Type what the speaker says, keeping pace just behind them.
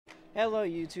Hello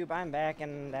YouTube, I'm back,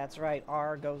 and that's right,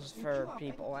 R goes for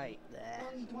people. I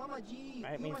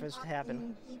didn't mean for this to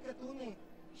happen.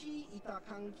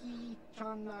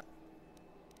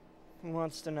 Who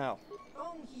wants to know?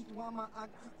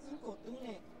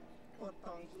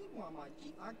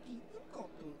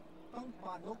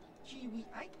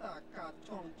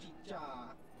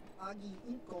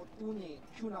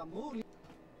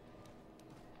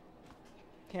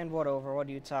 Canned what over? What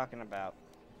are you talking about?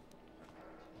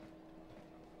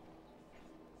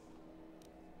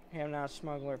 Hey, I'm not a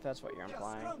smuggler if that's what you're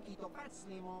implying.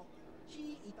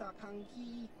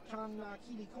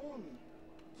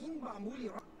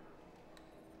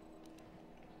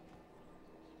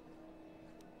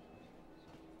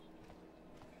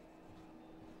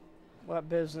 What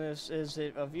business is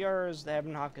it of yours? The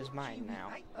Ebon Hawk is mine now.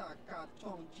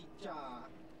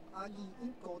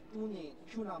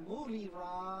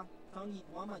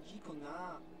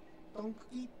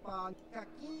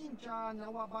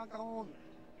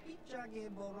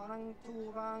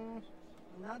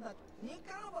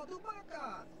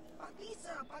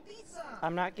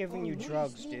 I'm not giving you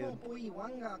drugs, dude.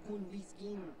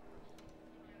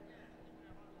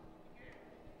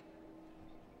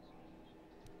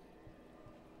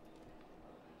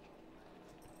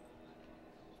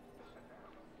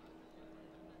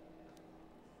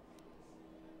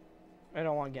 I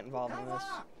don't want to get involved in this.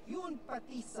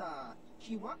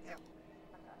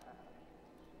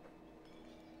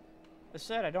 I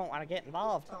said I don't want to get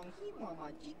involved.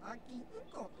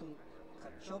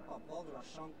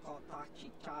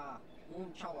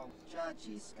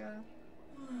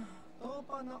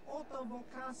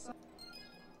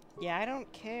 Yeah, I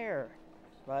don't care,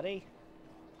 buddy.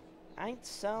 I ain't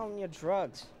selling you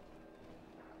drugs.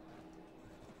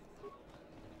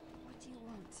 What do you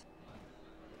want?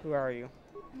 Who are you?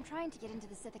 I'm trying to get into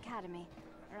the Sith Academy.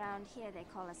 Around here they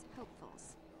call us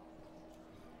hopefuls.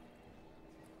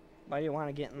 Why do you want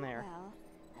to get in there? Well,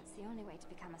 that's the only way to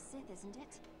become a Sith, isn't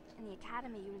it? In the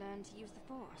Academy you learn to use the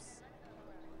Force.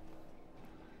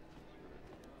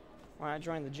 Why not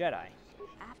join the Jedi?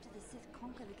 After the Sith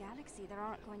conquer the galaxy, there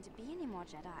aren't going to be any more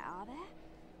Jedi, are there?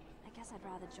 I guess I'd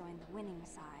rather join the winning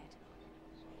side.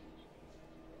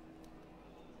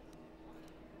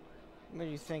 What do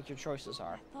you think your choices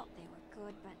are? I thought they were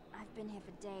good, but I've been here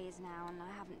for days now and I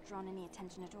haven't drawn any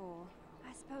attention at all.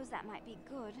 I suppose that might be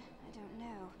good, I don't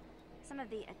know. Some of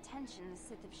the attention the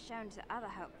Sith have shown to other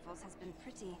hopefuls has been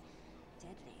pretty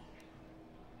deadly.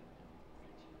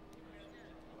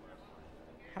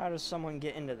 How does someone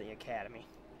get into the Academy?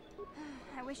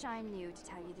 I wish I knew, to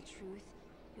tell you the truth.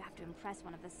 You have to impress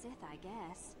one of the Sith, I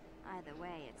guess. Either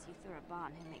way, it's Yuthura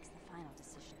Barton who makes the final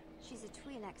decision. She's a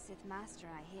Twi'lek Sith Master,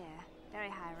 I hear. Very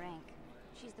high rank.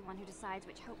 She's the one who decides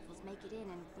which hopefuls make it in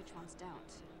and which ones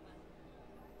don't.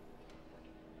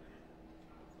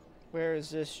 Where is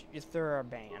this Yuthura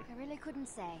Ban? I really couldn't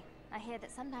say. I hear that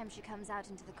sometimes she comes out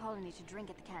into the colony to drink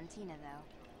at the cantina, though.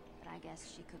 But I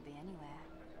guess she could be anywhere.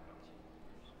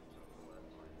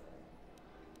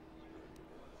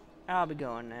 I'll be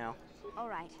going now. All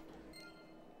right.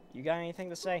 You got anything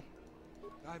to say?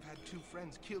 I've had 2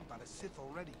 friends killed by the Sith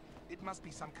already. It must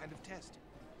be some kind of test.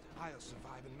 I'll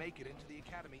survive and make it into the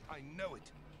Academy. I know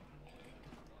it.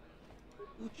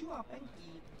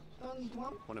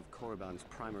 One of Korriban's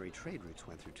primary trade routes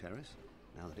went through Terrace.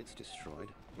 Now that it's destroyed,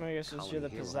 I guess it's you're the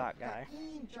hero. Pizzat guy.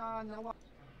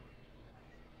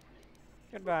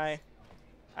 Goodbye.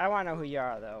 I want to know who you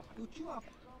are, though.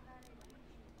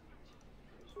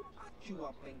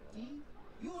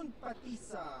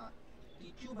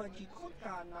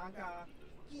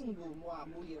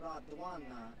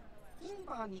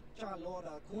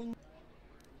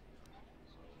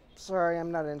 Sorry,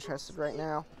 I'm not interested right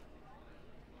now.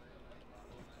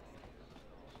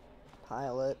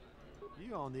 Pilot.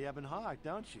 You own the Ebon Hawk,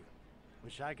 don't you?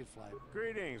 Wish I could fly.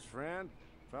 Greetings, friend.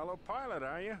 Fellow pilot,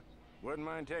 are you? Wouldn't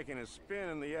mind taking a spin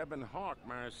in the Ebon Hawk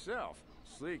myself.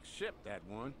 Sleek ship, that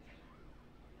one.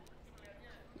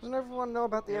 Doesn't everyone know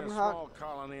about the In Ebon a Hawk? small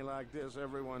colony like this,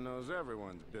 everyone knows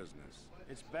everyone's business.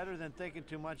 It's better than thinking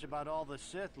too much about all the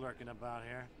Sith lurking about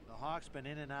here. The Hawk's been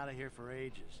in and out of here for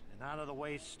ages. And out of the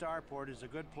way starport is a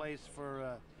good place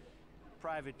for,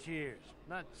 privateers.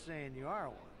 Not saying you are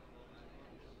one.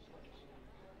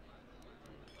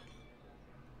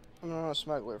 I'm not a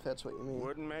smuggler, if that's what you mean.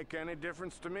 Wouldn't make any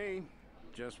difference to me.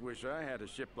 Just wish I had a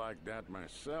ship like that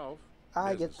myself.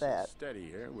 I get Business that. is steady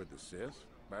here with the Sith,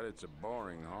 but it's a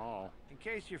boring haul. In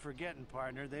case you're forgetting,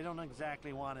 partner, they don't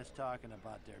exactly want us talking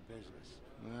about their business.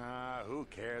 Ah, who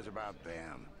cares about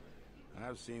them?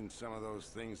 I've seen some of those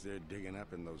things they're digging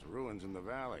up in those ruins in the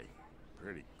valley.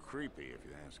 Pretty creepy, if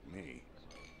you ask me.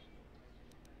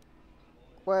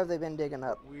 What have they been digging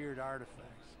up? Weird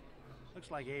artifacts. Looks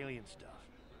like alien stuff.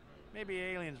 Maybe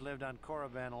aliens lived on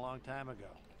Korriban a long time ago.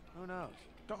 Who knows?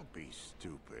 Don't be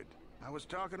stupid. I was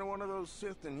talking to one of those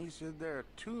Sith, and he said there are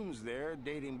tombs there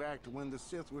dating back to when the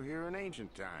Sith were here in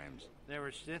ancient times. There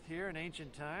were Sith here in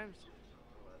ancient times?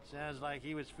 Sounds like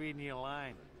he was feeding you a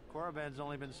line. Korriban's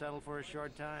only been settled for a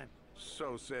short time.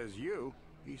 So says you.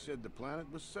 He said the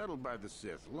planet was settled by the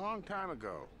Sith a long time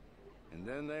ago. And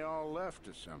then they all left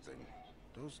or something.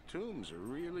 Those tombs are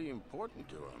really important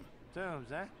to him.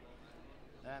 Tombs, eh?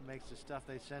 That makes the stuff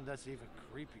they send us even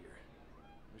creepier.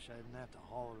 Wish I didn't have to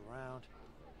haul it around.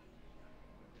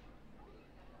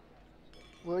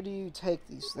 Where do you take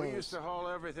these We things? used to haul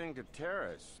everything to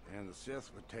Terrace, and the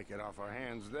Sith would take it off our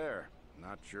hands there.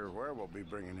 Not sure where we'll be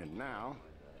bringing it now.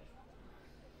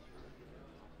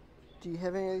 Do you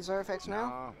have any of these artifacts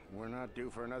now? No, we're not due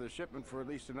for another shipment for at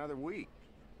least another week.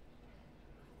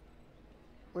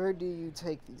 Where do you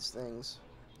take these things?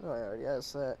 Oh, I already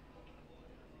asked that.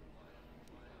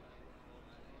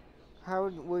 How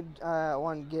would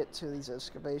one get to these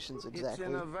excavations exactly?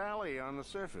 It's in a valley on the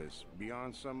surface,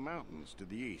 beyond some mountains to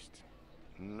the east.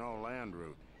 No land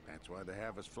route. That's why they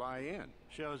have us fly in.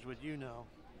 Shows what you know.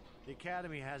 The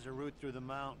Academy has a route through the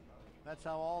mountain. That's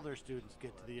how all their students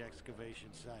get to the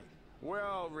excavation site.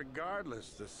 Well, regardless,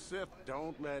 the Sith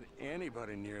don't let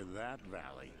anybody near that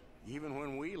valley. Even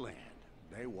when we land,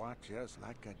 they watch us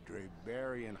like a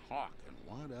Drabarian hawk and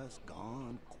want us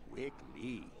gone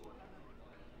quickly.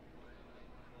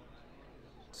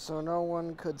 So no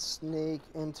one could sneak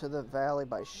into the valley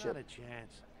by ship. Not a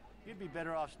chance. You'd be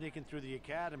better off sneaking through the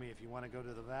Academy if you want to go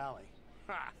to the valley.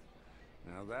 Ha!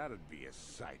 Now that'd be a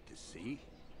sight to see.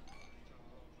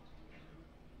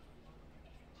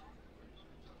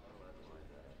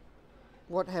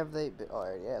 What have they been?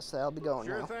 Oh, yes, I'll be going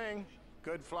Sure now. thing.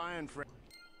 Good flying, friend.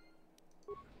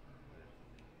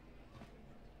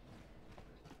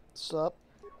 Sup?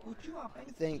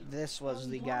 I think this was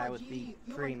the guy with the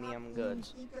premium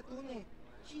goods.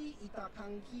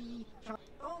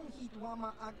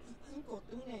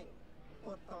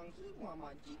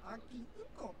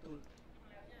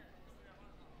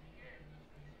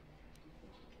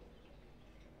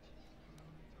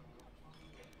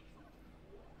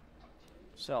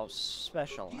 So,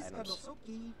 special items.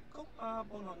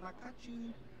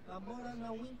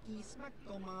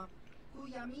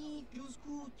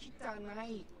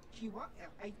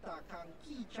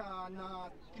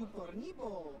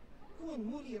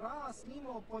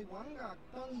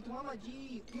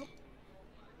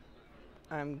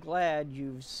 I'm glad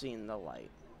you've seen the light.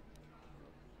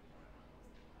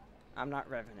 I'm not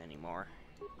revving anymore.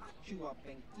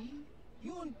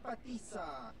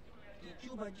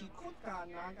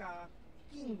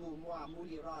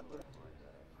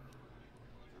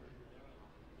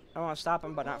 I want to stop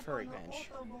him, but not for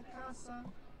revenge.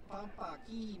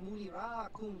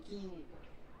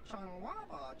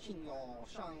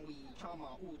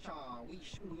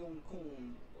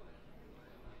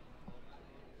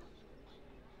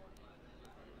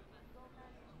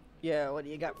 Yeah, what do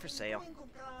you got for sale?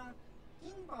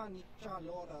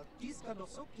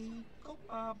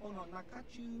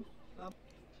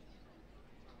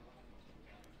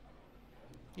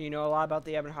 Do you know a lot about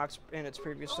the Ebon Hawks and its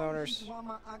previous owners?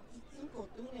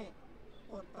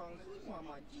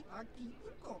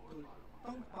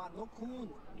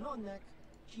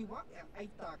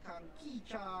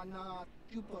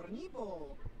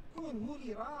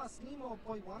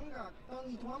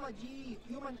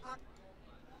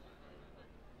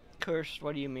 Cursed,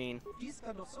 what do you mean?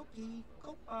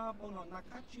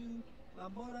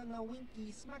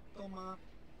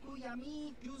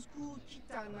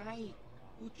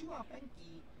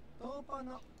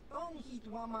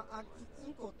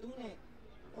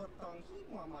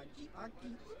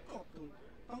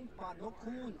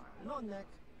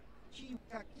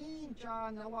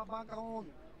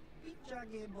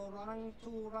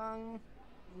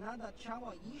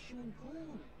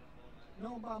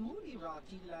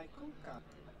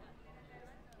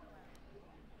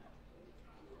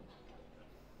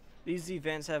 These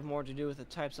events have more to do with the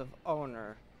types of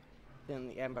owner than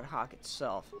the Ebon Hawk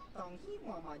itself.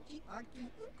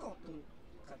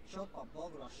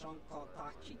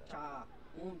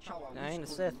 I ain't a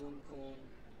Sith.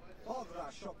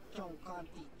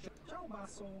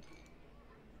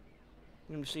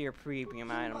 Let me see your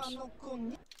premium items.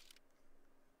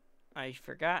 I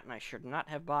forgot, and I should not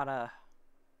have bought a...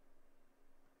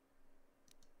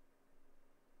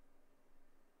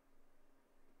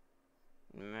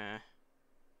 Meh.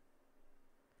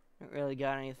 Not really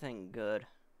got anything good.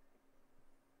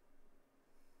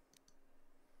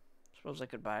 Suppose I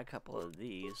could buy a couple of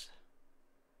these.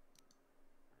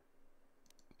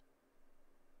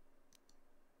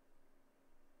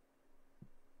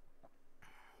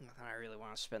 Nothing I really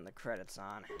want to spend the credits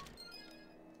on.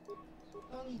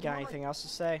 Got anything else to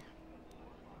say?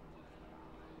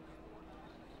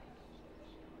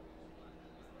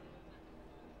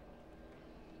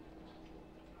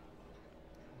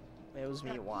 It was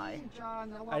me, why?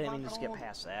 I didn't mean to skip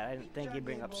past that. I didn't think you'd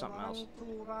bring up something else.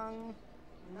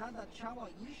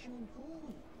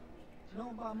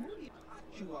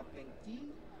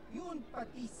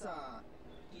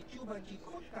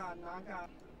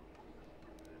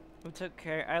 Who took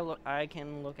care? I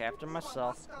can look after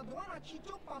myself.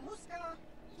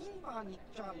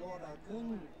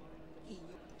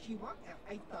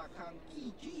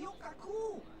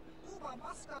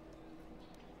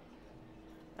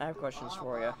 I have questions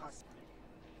for you.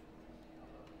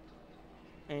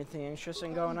 Anything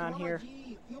interesting going on here?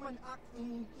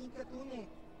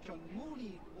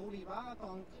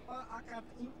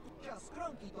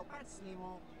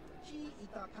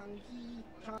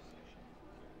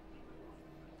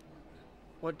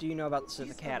 What do you know about the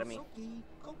Sith Academy?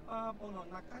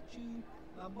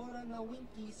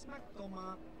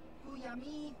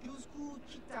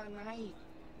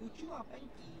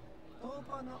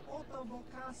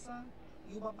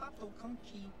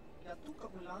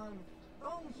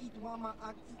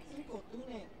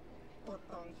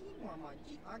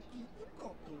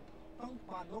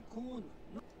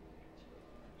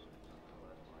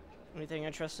 Anything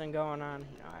interesting going on?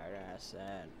 Alright, I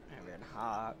said I've been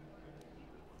hot.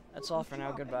 That's all for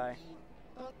now, goodbye.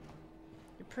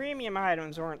 Your premium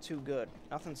items weren't too good.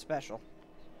 Nothing special.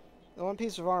 The one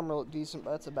piece of armor looked decent,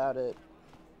 but that's about it.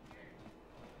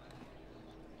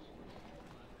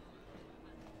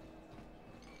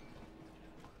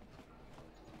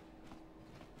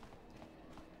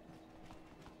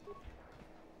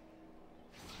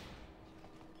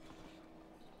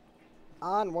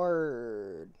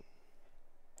 Onward!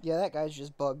 Yeah, that guy's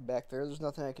just bugged back there. There's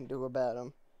nothing I can do about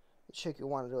him. The chick who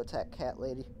wanted to attack Cat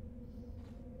Lady.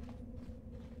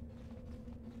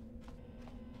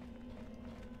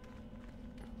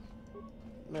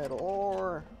 Metal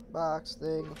ore box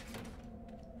thing.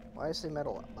 Why do I say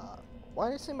metal box? Why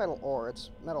do I say metal ore? It's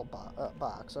metal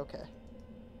box. Okay.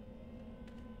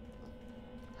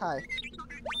 Hi.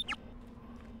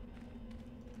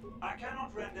 I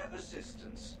cannot render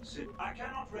assistance. I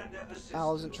cannot render assistance. I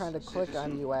wasn't trying to click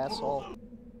on you, asshole.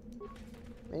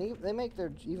 I mean, they make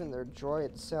even their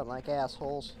droids sound like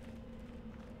assholes.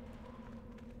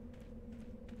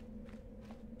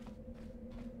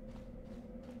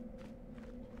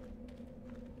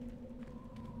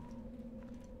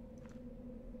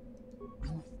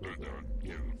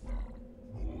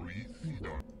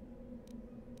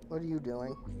 What are you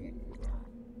doing?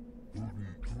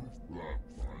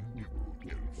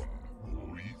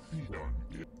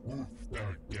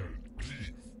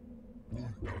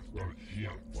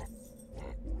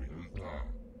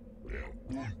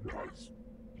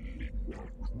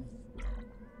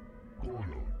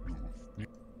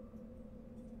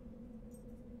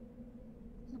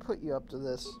 Who put you up to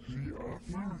this?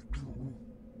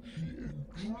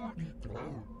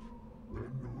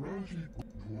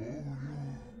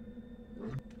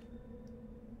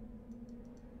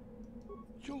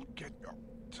 You'll get your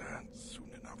turn soon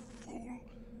enough, fool.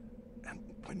 And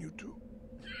when you do,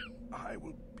 I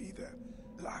will be there,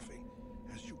 laughing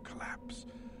as you collapse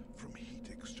from heat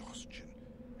exhaustion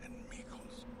and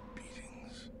Mikkel's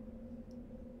beatings.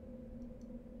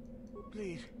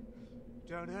 Please,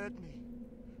 don't hurt me.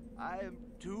 I am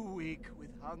too weak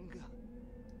with hunger.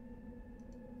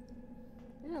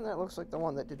 Yeah, that looks like the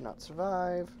one that did not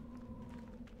survive.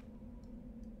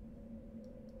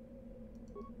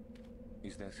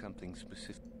 Is there something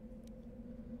specific?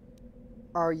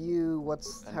 Are you,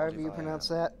 however you pronounce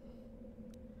that?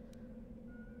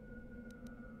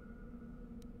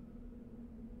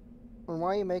 And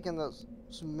why are you making those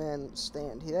men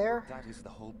stand here? That is the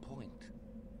whole point.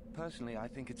 Personally, I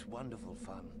think it's wonderful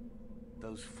fun.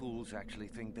 Those fools actually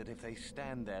think that if they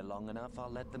stand there long enough,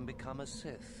 I'll let them become a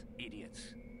Sith.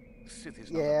 Idiots. Sith is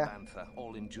not a bantha,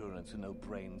 all endurance and no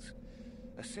brains.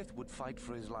 A Sith would fight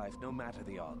for his life, no matter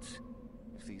the odds.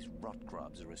 If these rot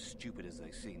grubs are as stupid as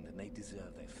they seem, then they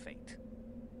deserve their fate.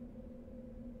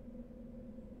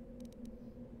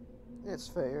 It's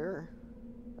fair,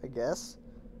 I guess.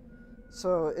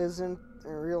 So isn't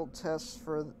a real test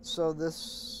for... So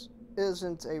this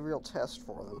isn't a real test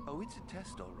for them. Oh, it's a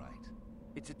test, all right.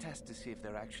 It's a test to see if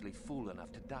they're actually fool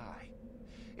enough to die.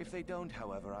 If they don't,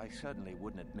 however, I certainly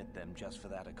wouldn't admit them just for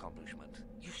that accomplishment.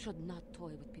 You should not toy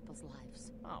with people's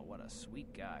lives. Oh, what a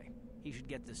sweet guy. He should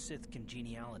get the Sith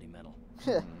Congeniality Medal. It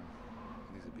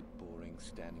is a bit boring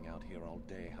standing out here all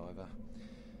day, however.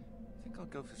 I think I'll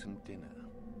go for some dinner.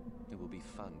 It will be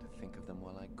fun to think of them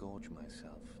while I gorge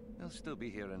myself. They'll still be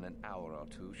here in an hour or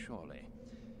two, surely.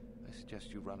 I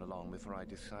suggest you run along before I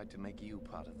decide to make you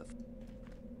part of the...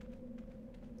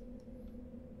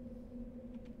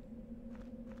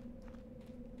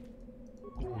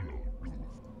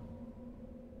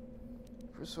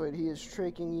 Persuade he is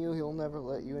tricking you, he'll never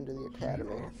let you into the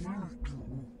academy.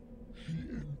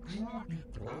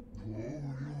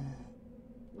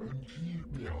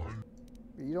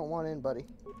 But you don't want in, buddy.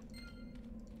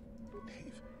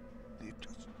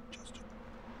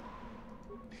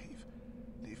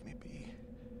 Leave me be.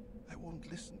 I won't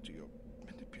listen to your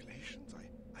manipulations.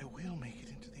 I will make it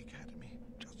into the academy.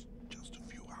 Just a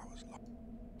few hours long.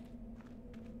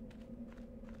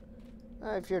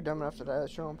 If you're dumb enough to die,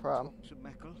 that's your own problem. To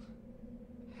Meckle,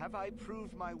 have I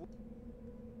proved my...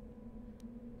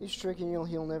 He's tricking you,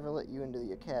 he'll never let you into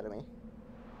the academy.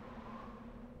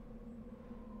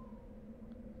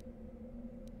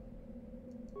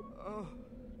 Oh,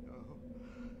 no.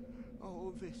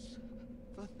 All this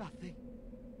for nothing.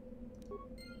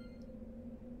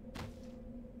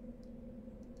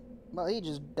 Well, he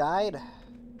just died.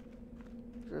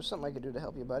 There's something I could do to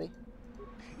help you, buddy.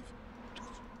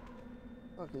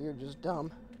 Okay, you're just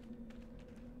dumb.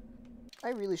 I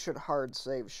really should hard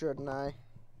save, shouldn't I?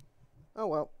 Oh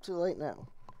well, too late now.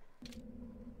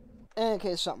 In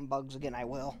case something bugs again, I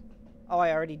will. Oh,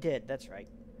 I already did, that's right.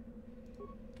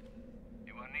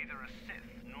 You are neither a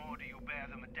Sith, nor do you bear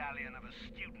the medallion of a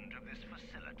student of this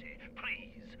facility.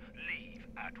 Please, leave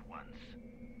at once.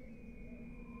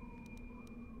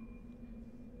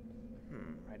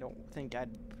 I don't think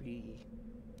I'd be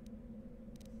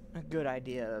a good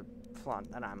idea to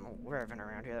flaunt that I'm revving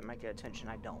around here. That might get attention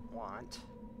I don't want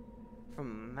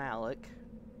from Malik.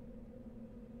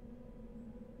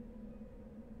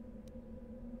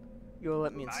 You'll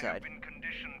let me inside. I have been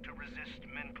conditioned to resist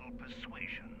mental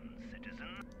persuasion,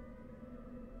 citizen.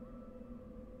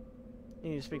 You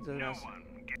need to speak to the nurse.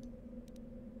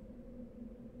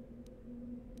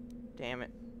 Damn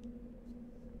it.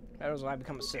 That was when I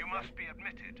become a Sith. You must be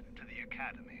admitted to the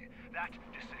academy. That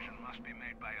decision must be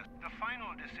made by us. The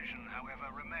final decision, however,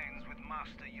 remains with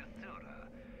Master Yuthura.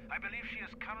 I believe she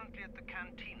is currently at the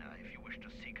cantina if you wish to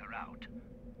seek her out.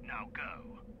 Now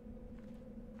go.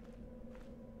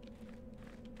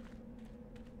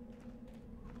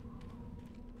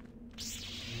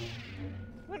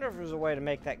 I wonder if there's a way to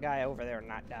make that guy over there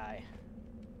not die.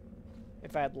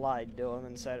 If I had lied to him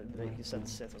and said that he said the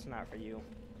Sith was not for you.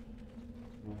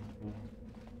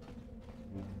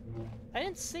 I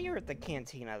didn't see her at the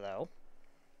cantina, though.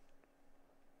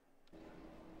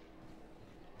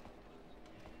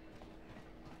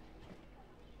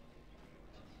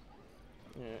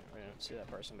 Yeah, I don't see that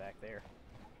person back there.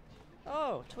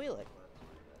 Oh, Twi'lek.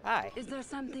 Hi. Is there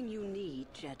something you need,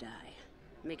 Jedi?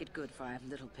 Make it good, for I have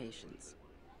little patience.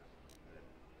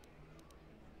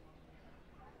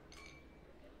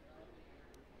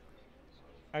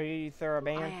 Are you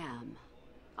Thuraban? I am.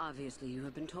 Obviously, you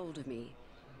have been told of me.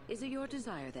 Is it your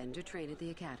desire, then, to train at the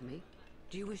Academy?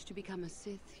 Do you wish to become a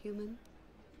Sith human?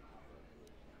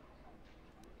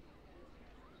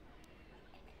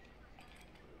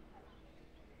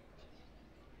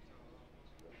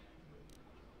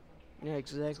 Yeah,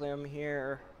 exactly. I'm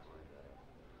here.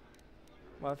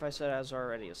 What if I said I was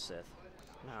already a Sith?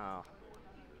 No.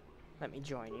 Let me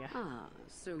join you. Ah,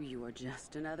 so you are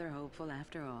just another hopeful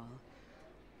after all.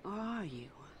 Or are you?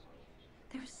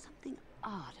 There is something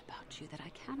odd about you that I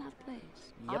cannot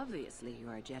place. Yep. Obviously, you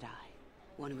are a Jedi.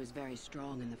 One who is very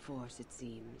strong in the Force, it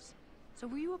seems. So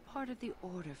were you a part of the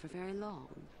Order for very long?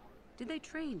 Did they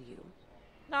train you?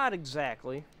 Not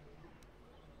exactly.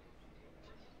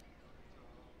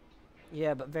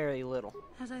 Yeah, but very little.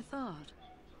 As I thought.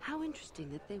 How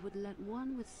interesting that they would let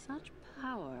one with such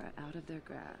power out of their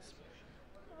grasp.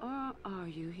 Or are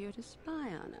you here to spy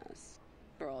on us?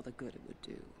 For all the good it would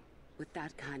do. With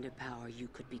that kind of power, you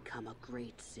could become a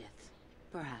great Sith.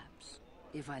 Perhaps,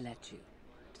 if I let you.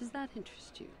 Does that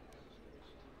interest you?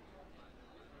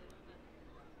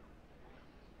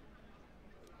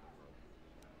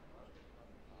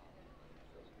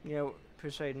 You know,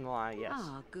 persuading lie, yes.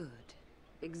 Ah, good.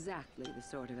 Exactly the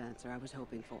sort of answer I was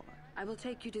hoping for. I will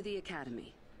take you to the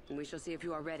Academy, and we shall see if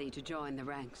you are ready to join the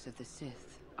ranks of the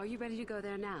Sith. Are you ready to go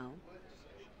there now?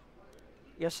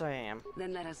 Yes, I am.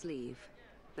 Then let us leave.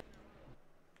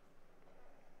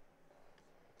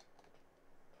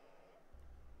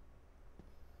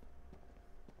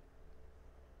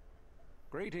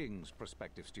 Greetings,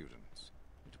 prospective students.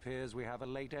 It appears we have a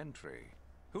late entry.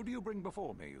 Who do you bring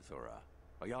before me, Uthura?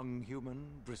 A young human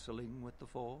bristling with the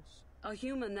Force? A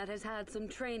human that has had some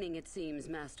training, it seems,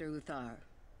 Master Uthar.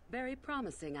 Very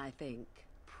promising, I think.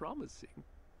 Promising?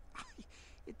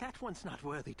 That one's not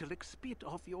worthy to lick spit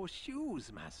off your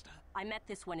shoes, Master. I met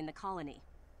this one in the colony.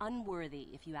 Unworthy,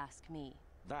 if you ask me.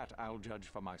 That I'll judge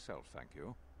for myself, thank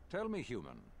you. Tell me,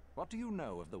 human, what do you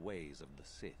know of the ways of the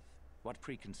Sith? What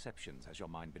preconceptions has your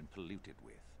mind been polluted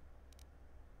with?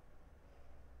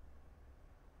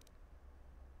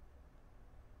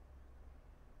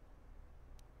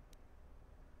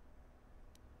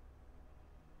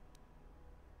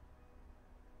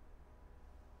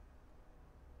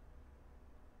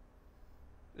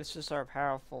 This is our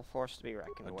powerful force to be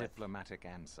reckoned with. A diplomatic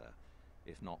answer,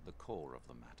 if not the core of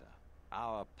the matter.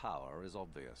 Our power is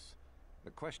obvious. The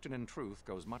question in truth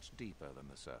goes much deeper than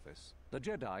the surface. The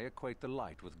Jedi equate the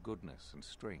light with goodness and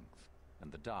strength,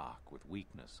 and the dark with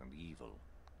weakness and evil.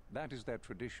 That is their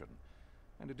tradition,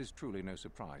 and it is truly no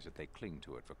surprise that they cling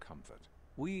to it for comfort.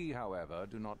 We, however,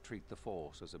 do not treat the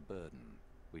Force as a burden.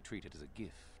 We treat it as a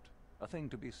gift, a thing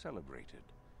to be celebrated.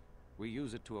 We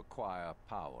use it to acquire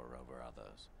power over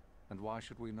others. And why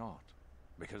should we not?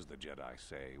 Because the Jedi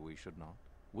say we should not.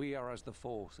 We are as the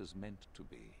Force is meant to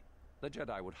be. The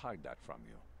Jedi would hide that from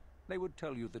you. They would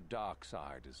tell you the dark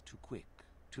side is too quick,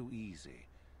 too easy.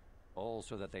 All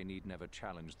so that they need never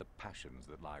challenge the passions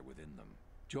that lie within them.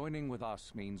 Joining with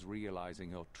us means realizing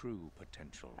your true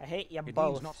potential. I hate you it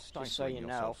both, means not just so stifling you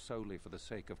yourself know. solely for the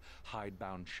sake of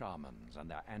hidebound shamans and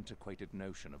their antiquated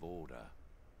notion of order.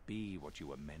 Be what you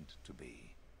were meant to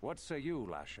be. What say you,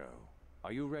 Lasho?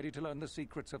 Are you ready to learn the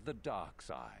secrets of the dark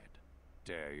side?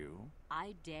 Dare you?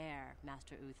 I dare,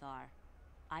 Master Uthar.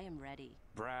 I am ready.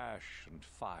 Brash and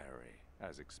fiery,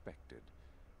 as expected.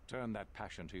 Turn that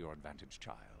passion to your advantage,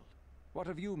 child. What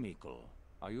of you, Meekle?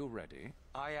 Are you ready?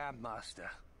 I am, Master.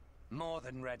 More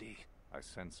than ready. I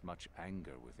sense much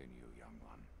anger within you, young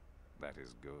one. That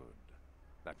is good.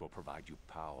 That will provide you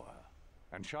power.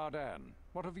 And Shardan,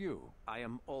 what of you? I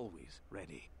am always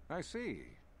ready. I see.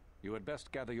 You had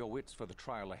best gather your wits for the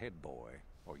trial ahead, boy,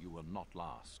 or you will not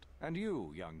last. And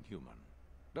you, young human,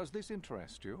 does this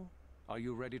interest you? Are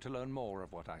you ready to learn more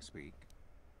of what I speak?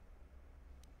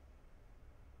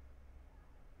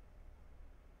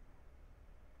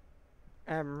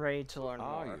 I'm ready to learn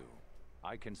Are more. you?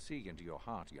 I can see into your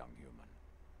heart, young human,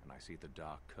 and I see the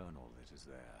dark kernel that is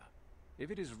there.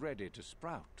 If it is ready to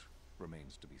sprout,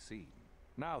 remains to be seen.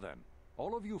 Now then,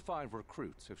 all of you 5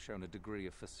 recruits have shown a degree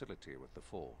of facility with the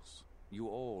Force. You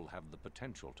all have the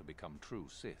potential to become true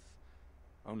Sith.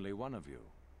 Only one of you,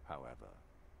 however,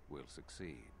 will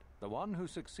succeed. The one who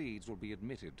succeeds will be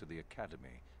admitted to the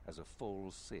Academy as a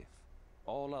full Sith.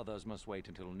 All others must wait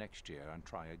until next year and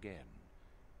try again.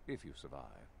 If you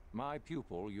survive, my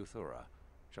pupil, Uthura,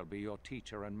 shall be your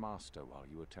teacher and master while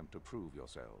you attempt to prove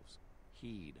yourselves.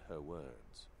 Heed her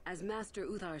words. As Master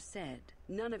Uthar said,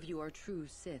 none of you are true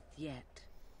Sith yet.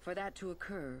 For that to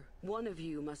occur, one of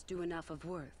you must do enough of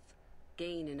worth,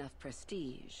 gain enough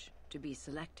prestige, to be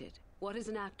selected. What is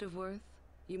an act of worth?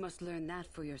 You must learn that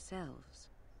for yourselves.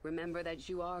 Remember that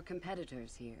you are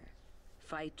competitors here.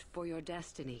 Fight for your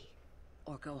destiny,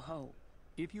 or go home.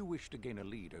 If you wish to gain a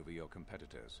lead over your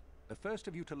competitors, the first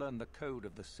of you to learn the code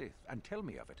of the Sith and tell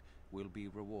me of it will be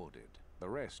rewarded. The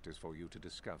rest is for you to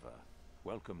discover.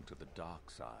 Welcome to the dark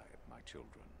side, my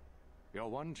children. Your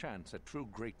one chance at true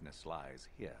greatness lies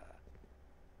here.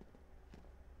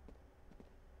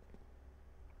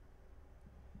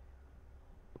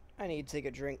 I need to take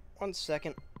a drink. 1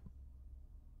 second.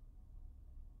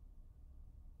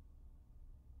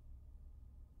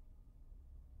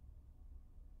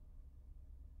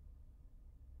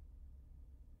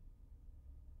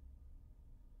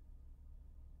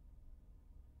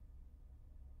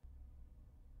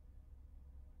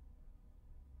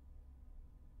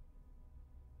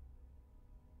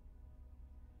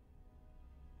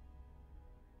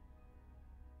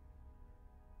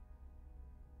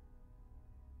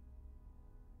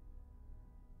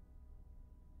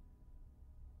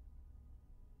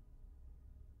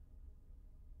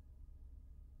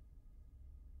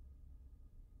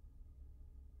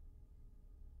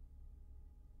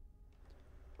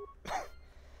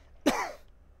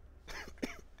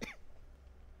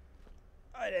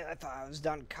 I thought I was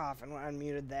done coughing when I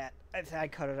unmuted that. I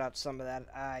cut it out some of that.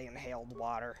 I inhaled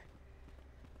water.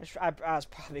 I was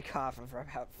probably coughing for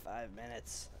about 5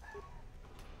 minutes.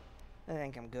 I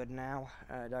think I'm good now.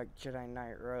 Dark Jedi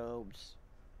Knight robes.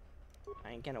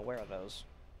 I ain't gonna wear those.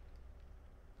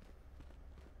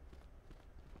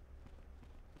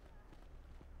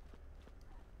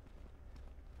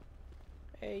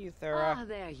 Hey, Euthura. Ah,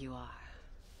 there you are.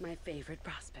 My favorite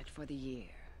prospect for the year.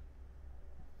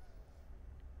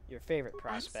 Your favorite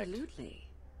prospect. Absolutely.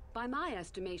 By my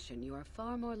estimation, you are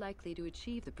far more likely to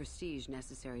achieve the prestige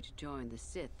necessary to join the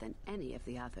Sith than any of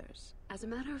the others. As a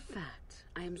matter of fact,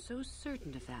 I am so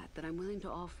certain of that I'm willing to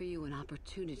offer you an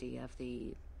opportunity of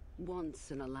the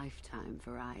once-in-a-lifetime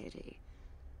variety.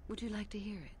 Would you like to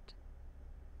hear it?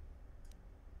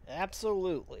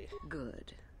 Absolutely.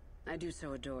 Good. I do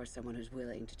so adore someone who's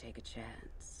willing to take a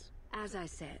chance. As I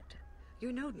said,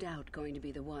 you're no doubt going to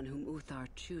be the one whom Uthar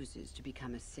chooses to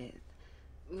become a Sith.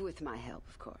 With my help,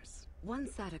 of course.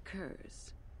 Once that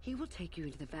occurs, he will take you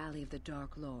into the Valley of the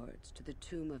Dark Lords to the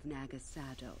tomb of Naga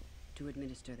Sado to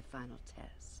administer the final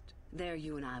test. There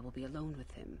you and I will be alone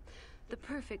with him. The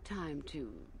perfect time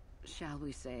to, shall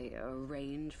we say,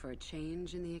 arrange for a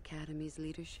change in the Academy's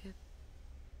leadership.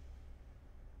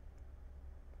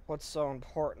 What's so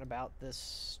important about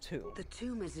this tomb? The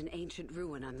tomb is an ancient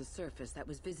ruin on the surface that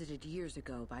was visited years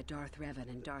ago by Darth Revan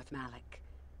and Darth Malak.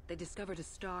 They discovered a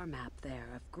star map there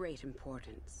of great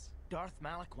importance. Darth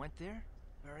Malak went there?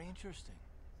 Very interesting,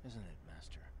 isn't it,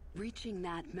 Master? Reaching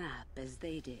that map, as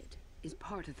they did, is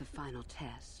part of the final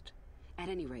test. At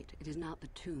any rate, it is not the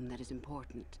tomb that is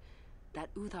important.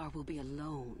 That Uthar will be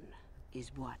alone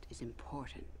is what is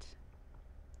important.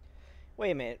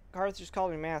 Wait a minute. Carth just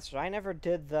called me Master. I never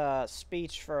did the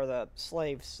speech for the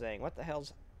slaves thing. What the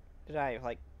hell's... Did I,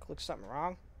 like, click something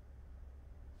wrong?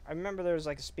 I remember there was,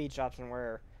 like, a speech option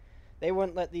where they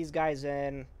wouldn't let these guys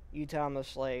in. You tell them the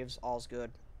slaves, all's good.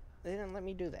 They didn't let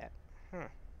me do that.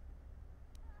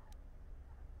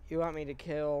 You want me to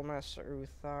kill Master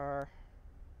Uthar?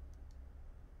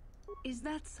 Is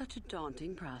that such a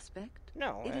daunting prospect?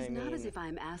 No, It is I not mean, as if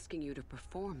I'm asking you to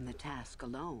perform the task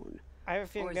alone. I have a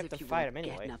feeling or we as have if to you fight will him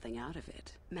anyway. get nothing out of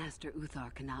it. Master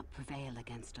Uthar cannot prevail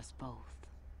against us both.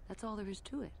 That's all there is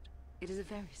to it. It is a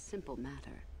very simple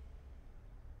matter.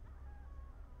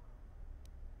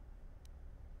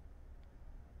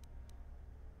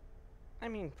 I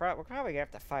mean, we're probably gonna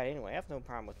have to fight anyway. I have no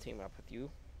problem with teaming up with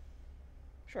you.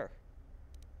 Sure.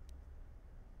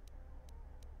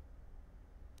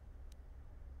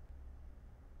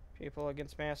 People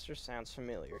against masters sounds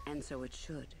familiar. And so it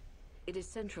should. It is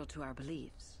central to our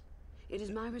beliefs. It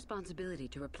is my responsibility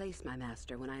to replace my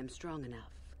master when I am strong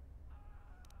enough.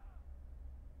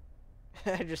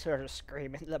 I just heard her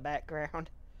scream in the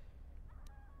background.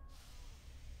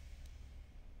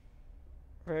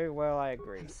 Very well, I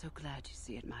agree. I'm so glad you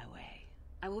see it my way.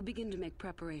 I will begin to make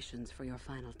preparations for your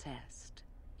final test.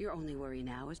 Your only worry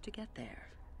now is to get there.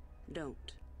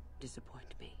 Don't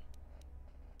disappoint me.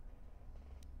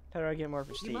 How do I get more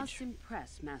prestige? You must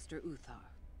impress Master Uthar.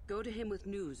 Go to him with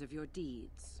news of your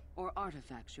deeds, or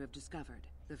artifacts you have discovered.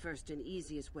 The first and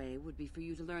easiest way would be for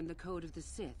you to learn the code of the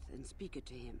Sith and speak it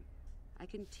to him. I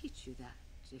can teach you that,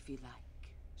 if you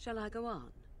like. Shall I go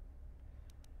on?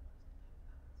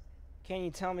 Can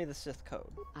you tell me the Sith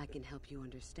code? I can help you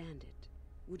understand it.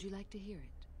 Would you like to hear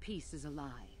it? Peace is a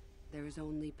lie. There is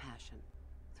only passion.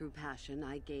 Through passion,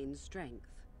 I gain strength.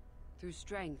 Through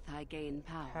strength, I gain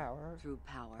power. Through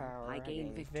power, I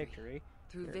gain victory.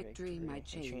 Through victory, my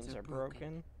chains are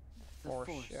broken. The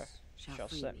Force shall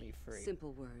set me free.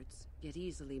 Simple words, yet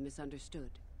easily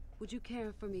misunderstood. Would you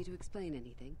care for me to explain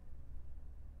anything?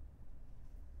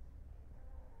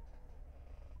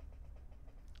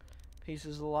 Peace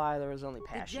is a lie, there is only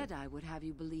passion. The Jedi would have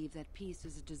you believe that peace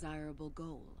is a desirable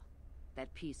goal.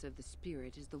 That peace of the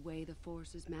spirit is the way the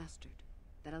Force is mastered.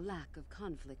 That a lack of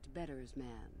conflict betters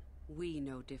man. We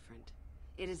know different.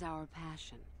 It is our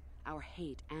passion, our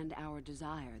hate, and our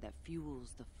desire that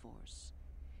fuels the Force.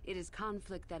 It is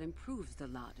conflict that improves the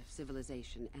lot of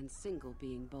civilization and single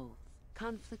being both.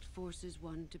 Conflict forces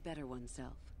one to better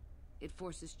oneself. It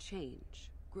forces change,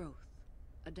 growth,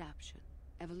 adaptation,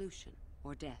 evolution,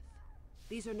 or death.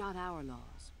 These are not our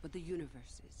laws, but the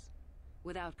universe's.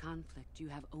 Without conflict, you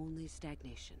have only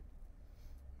stagnation.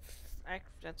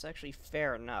 That's actually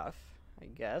fair enough, I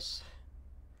guess.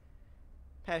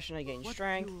 Passion, I gain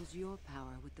strength. What fuels your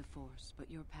power with the Force but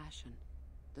your passion?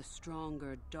 The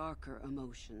stronger, darker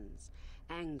emotions.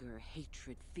 Anger,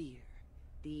 hatred, fear.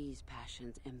 These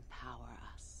passions empower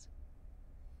us.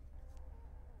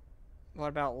 What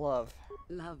about love?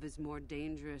 Love is more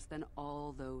dangerous than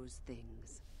all those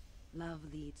things.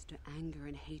 Love leads to anger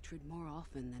and hatred more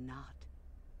often than not.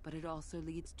 But it also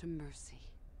leads to mercy,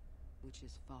 which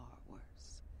is far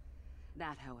worse.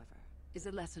 That, however, is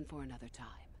a lesson for another time.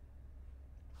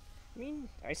 I mean,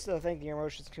 I still think your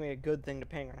emotions can be a good thing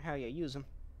depending on how you use them.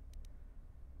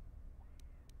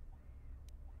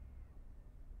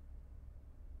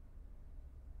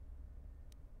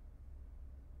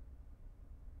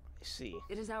 see.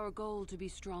 It is our goal to be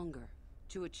stronger,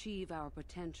 to achieve our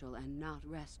potential and not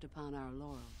rest upon our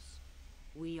laurels.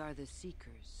 We are the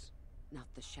seekers, not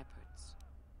the shepherds.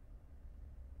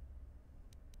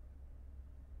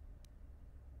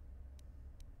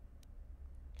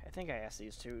 I think I asked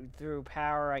these two. Through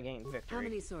power, I gain victory. How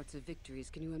many sorts of victories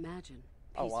can you imagine?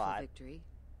 A Peaceful lot. victory,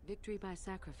 victory by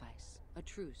sacrifice, a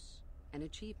truce, an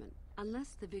achievement.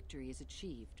 Unless the victory is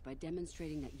achieved by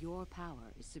demonstrating that your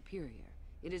power is superior,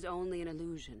 it is only an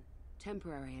illusion,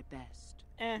 temporary at best.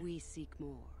 We seek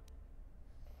more.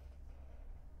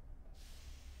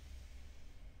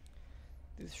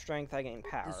 Through strength, I gain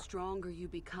power. The stronger you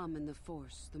become in the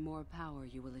Force, the more power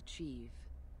you will achieve.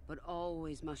 But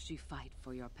always must you fight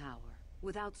for your power.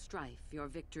 Without strife, your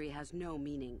victory has no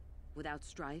meaning. Without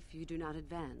strife, you do not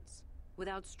advance.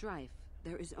 Without strife,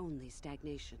 there is only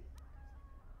stagnation.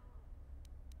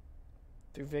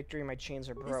 Through victory, my chains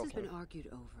are broken. This has been argued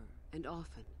over, and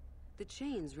often. The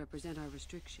chains represent our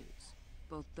restrictions,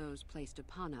 both those placed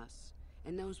upon us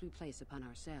and those we place upon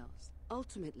ourselves.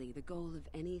 Ultimately, the goal of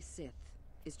any Sith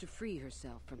is to free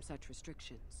herself from such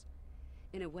restrictions.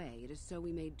 In a way, it is so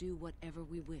we may do whatever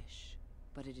we wish,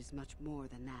 but it is much more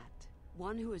than that.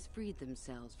 One who has freed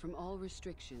themselves from all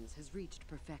restrictions has reached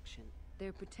perfection,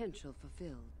 their potential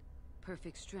fulfilled.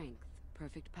 Perfect strength,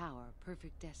 perfect power,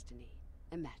 perfect destiny.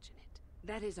 Imagine it.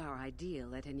 That is our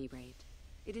ideal, at any rate.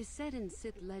 It is said in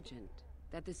Sith legend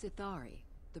that the Sithari,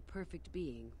 the perfect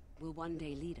being, will one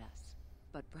day lead us.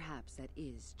 But perhaps that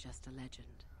is just a legend.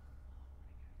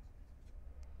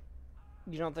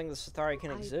 You don't think the Sithari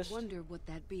can exist? I wonder what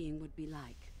that being would be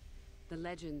like. The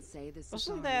legends say the Sithari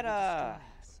Wasn't will that, destroy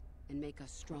us and make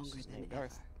us stronger than ever.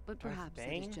 But Darth perhaps it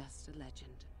Bane? is just a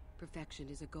legend. Perfection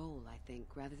is a goal, I think,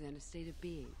 rather than a state of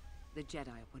being. The Jedi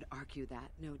would argue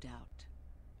that, no doubt.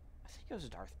 I think it was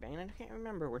Darth Bane. I can't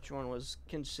remember which one was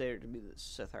considered to be the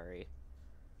Sithari.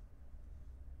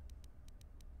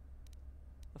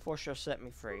 The Force shall set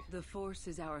me free. The Force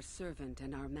is our servant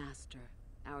and our master,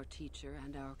 our teacher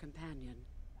and our companion,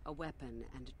 a weapon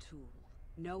and a tool.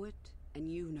 Know it,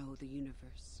 and you know the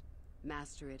universe.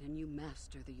 Master it, and you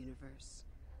master the universe.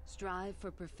 Strive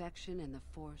for perfection, and the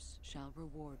Force shall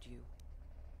reward you.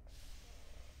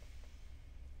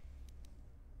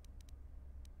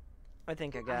 I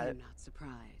think I got I it. am not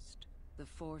surprised. The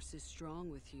Force is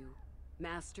strong with you.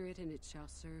 Master it, and it shall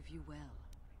serve you well.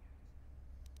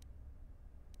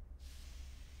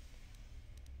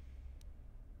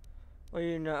 What do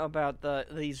you know about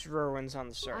these ruins on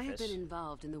the surface? I have been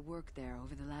involved in the work there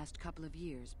over the last couple of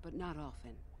years, but not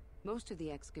often. Most of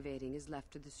the excavating is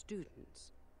left to the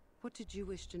students. What did you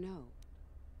wish to know?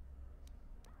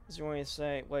 Is there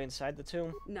any way inside the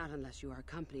tomb? Not unless you are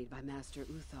accompanied by Master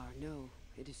Uthar, no.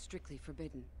 It is strictly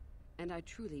forbidden. And I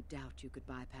truly doubt you could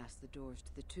bypass the doors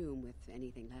to the tomb with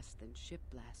anything less than ship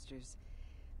blasters.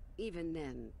 Even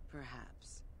then,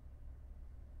 perhaps.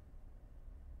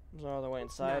 There's no other way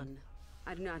inside? None.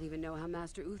 I do not even know how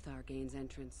Master Uthar gains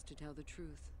entrance, to tell the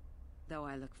truth. Though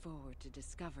I look forward to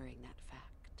discovering that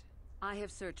fact. I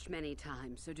have searched many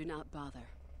times, so do not bother.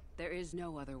 There is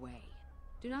no other way.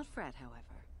 Do not fret,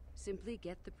 however. Simply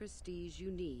get the prestige you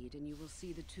need, and you will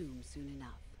see the tomb soon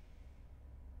enough.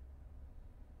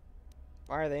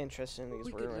 Why are they interested in these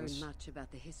We ruins? could learn much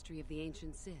about the history of the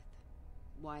ancient Sith.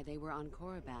 Why they were on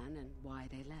Korriban and why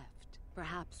they left.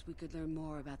 Perhaps we could learn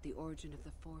more about the origin of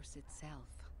the Force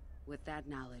itself. With that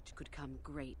knowledge could come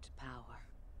great power.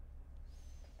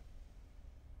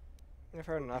 I've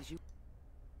heard enough.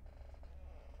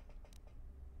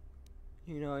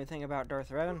 You know anything about Darth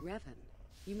Revan? Revan?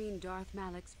 You mean Darth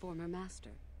Malak's former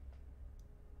master?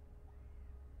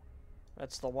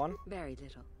 That's the one? Very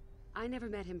little. I never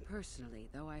met him personally,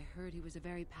 though I heard he was a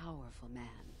very powerful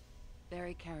man.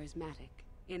 Very charismatic.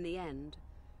 In the end,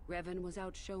 Revan was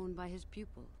outshone by his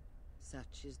pupil.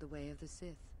 Such is the way of the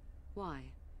Sith. Why?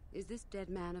 Is this dead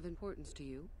man of importance to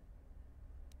you?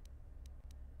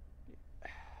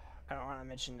 I don't want to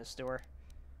mention this to her.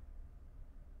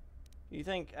 You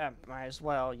think, might as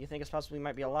well. You think it's possible he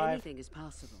might be alive? Anything is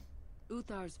possible.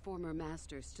 Uthar's former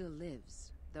master still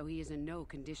lives, though he is in no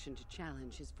condition to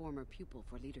challenge his former pupil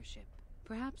for leadership.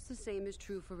 Perhaps the same is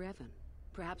true for Revan.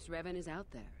 Perhaps Revan is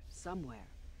out there, somewhere,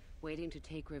 waiting to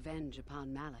take revenge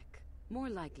upon Malak. More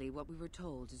likely, what we were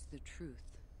told is the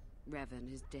truth.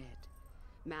 Revan is dead.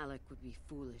 Malak would be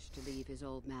foolish to leave his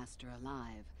old master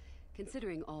alive,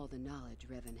 considering all the knowledge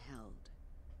Revan held.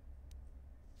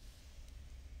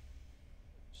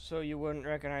 So you wouldn't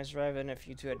recognize Revan if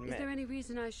you two admit? Is there any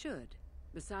reason I should?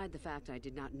 Beside the fact I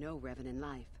did not know Revan in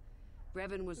life.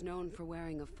 Revan was known for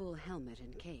wearing a full helmet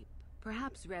and cape.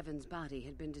 Perhaps Revan's body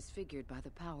had been disfigured by the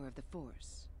power of the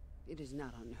Force. It is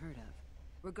not unheard of.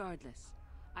 Regardless,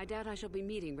 I doubt I shall be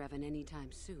meeting Revan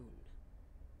anytime soon.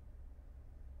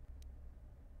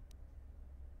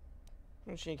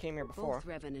 She came here before. Both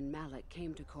Revan and Malak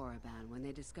came to Korriban when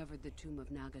they discovered the tomb of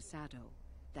Nagasato.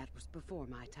 That was before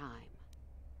my time.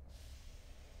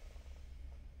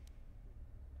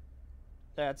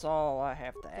 That's all I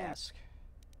have to ask.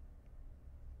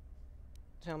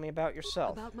 Tell me about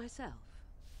yourself. About myself?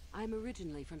 I'm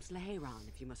originally from Sleheyron,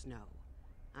 if you must know.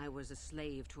 I was a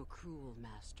slave to a cruel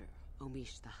master,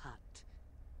 Omish the Hutt.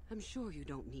 I'm sure you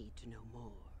don't need to know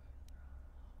more.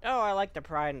 Oh, I like to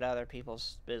pry into other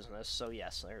people's business, so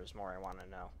yes, there's more I want to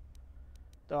know.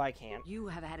 Though I can't. You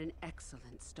have had an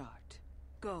excellent start.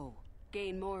 Go,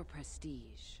 gain more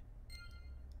prestige.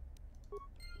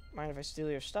 Mind if I steal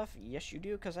your stuff? Yes, you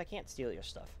do, because I can't steal your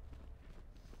stuff.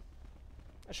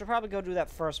 I should probably go do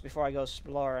that first before I go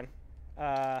exploring.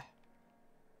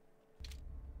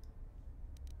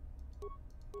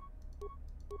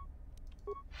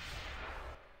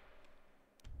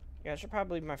 Yeah, it should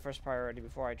probably be my first priority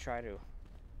before I try to...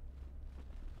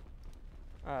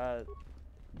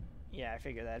 yeah, I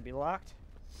figured that'd be locked.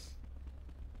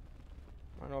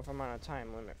 I don't know if I'm on a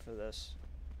time limit for this.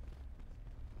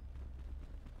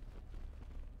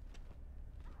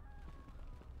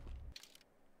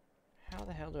 How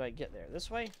the hell do I get there?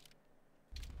 This way?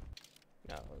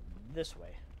 No, this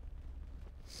way.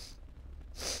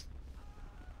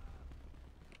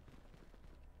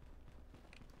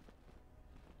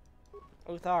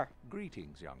 Uthar.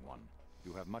 Greetings, young one.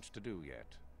 You have much to do yet.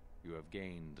 You have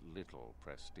gained little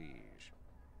prestige.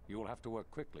 You will have to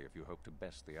work quickly if you hope to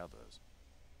best the others.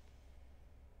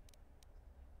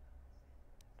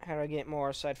 How do I get more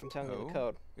aside from telling me the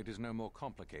code? It is no more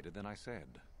complicated than I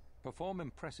said. Perform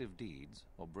impressive deeds,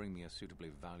 or bring me a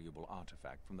suitably valuable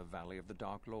artifact from the Valley of the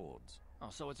Dark Lords. Oh,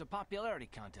 so it's a popularity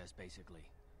contest, basically.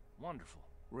 Wonderful.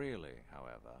 Really,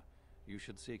 however, you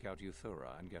should seek out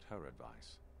Euthura and get her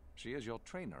advice. She is your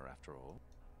trainer, after all.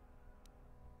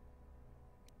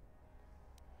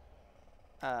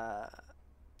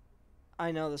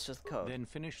 I know this is the code. Then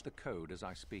finish the code as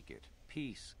I speak it.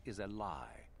 Peace is a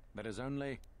lie. That is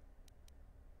only...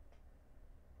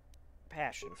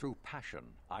 passion. Through passion,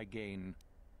 I gain...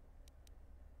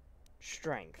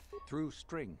 strength. Through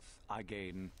strength, I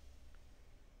gain...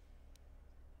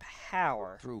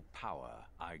 power. Through power,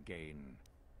 I gain...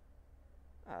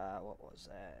 what was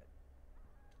that?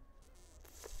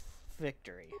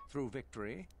 Victory. Through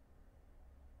victory?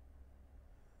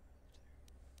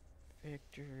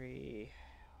 Victory...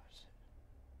 what was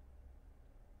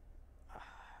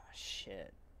it?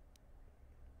 Shit.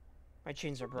 My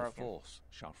chains are broken. The Force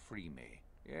shall free me.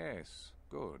 Yes,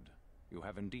 good. You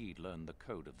have indeed learned the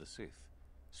code of the Sith.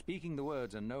 Speaking the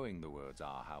words and knowing the words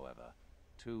are, however,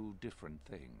 two different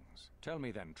things. Tell me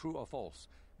then, true or false,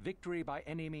 victory by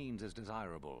any means is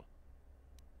desirable.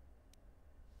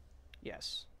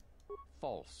 Yes.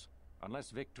 False. Unless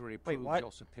victory proves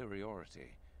your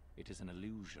superiority, it is an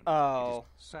illusion. Oh.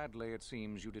 Sadly, it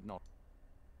seems you did not...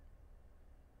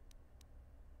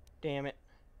 Damn it.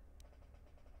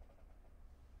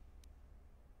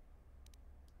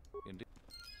 Indeed.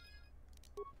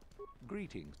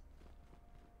 Greetings.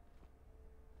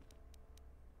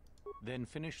 Then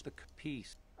finish the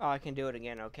piece. Oh, I can do it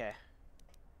again, okay.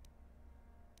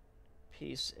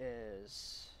 Peace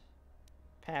is...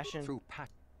 passion. Through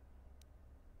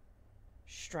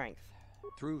strength.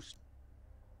 Through...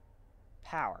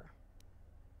 power.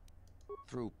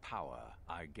 Through power,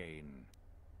 I gain...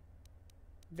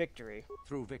 victory.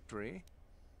 Through victory...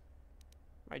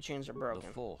 my chains are broken.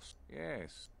 The Force.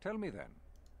 Yes. Tell me then.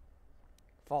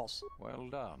 False. Well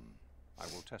done. I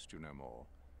will test you no more.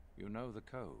 You know the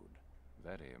code.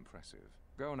 Very impressive.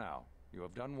 Go now. You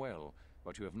have done well,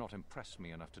 but you have not impressed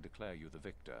me enough to declare you the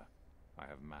victor. I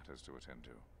have matters to attend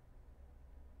to.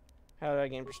 How do I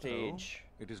gain prestige?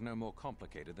 Oh, it is no more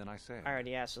complicated than I said. I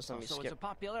already asked, so let me skip. So it's a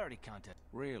popularity contest.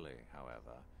 Really,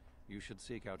 however, you should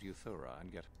seek out Euthura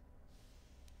and get...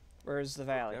 Where is the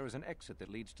valley? There is an exit that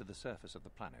leads to the surface of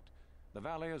the planet. The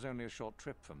valley is only a short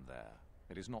trip from there.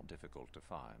 It is not difficult to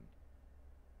find.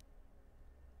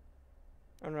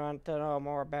 I want to know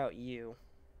more about you.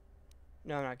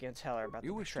 No, I'm not going to tell her about the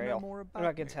betrayal. You wish to know more about I'm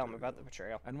not going to me, tell him about the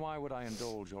betrayal. And why would I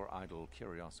indulge your idle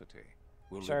curiosity?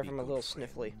 Will Sorry we if be I'm a good little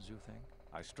friends, sniffly. you think?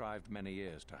 I strived many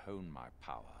years to hone my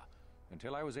power,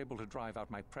 until I was able to drive out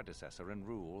my predecessor and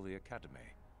rule the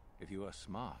Academy. If you are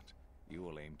smart, you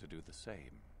will aim to do the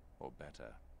same, or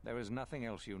better. There is nothing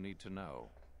else you need to know.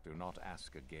 Do not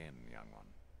ask again, young one.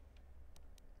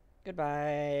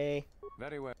 Goodbye.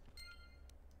 Very well.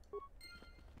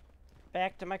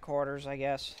 Back to my quarters, I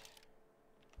guess.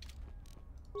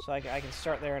 So I can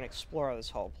start there and explore this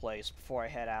whole place before I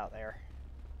head out there.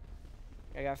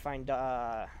 I gotta find,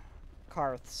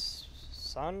 Karth's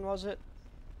son, was it?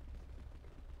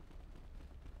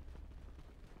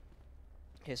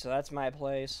 Okay, so that's my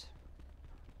place.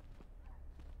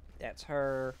 That's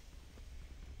her.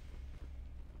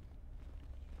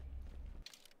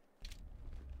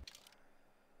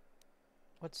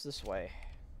 What's this way?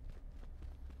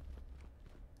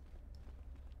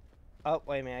 Oh,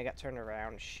 wait a minute, I got turned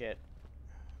around. Shit.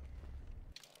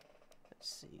 Let's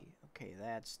see. Okay,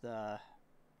 that's the...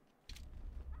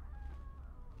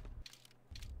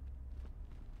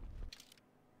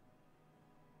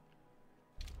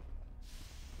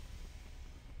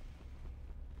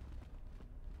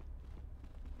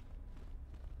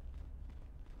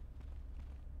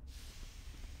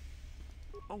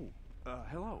 Oh,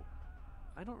 hello.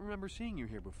 I don't remember seeing you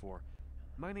here before.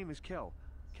 My name is Kel.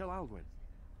 Kel Aldwin.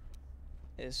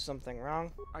 Is something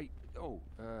wrong?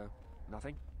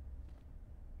 Nothing.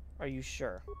 Are you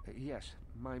sure? Yes.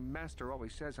 My master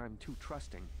always says I'm too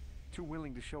trusting, too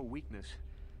willing to show weakness.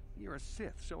 You're a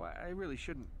Sith, so I really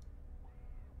shouldn't...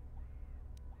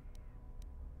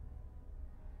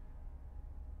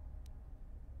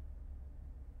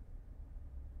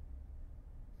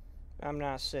 I'm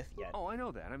not a Sith yet. Oh, I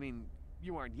know that. I mean,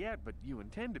 you aren't yet, but you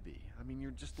intend to be. I mean,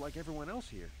 you're just like everyone else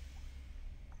here.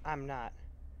 I'm not.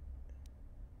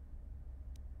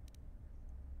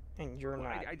 And you're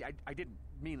not. I didn't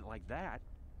mean it like that.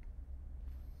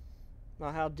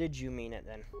 Well, how did you mean it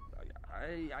then?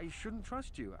 I shouldn't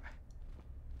trust you.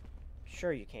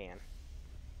 Sure you can.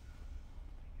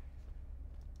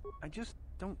 I just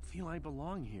don't feel I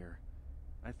belong here.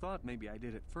 I thought maybe I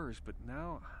did at first, but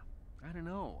now, I don't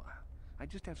know. I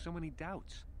just have so many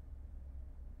doubts.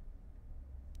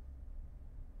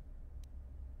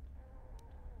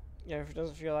 Yeah, if it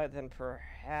doesn't feel like, then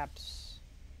perhaps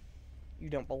you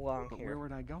don't belong But here. where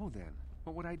would I go then?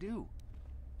 What would I do?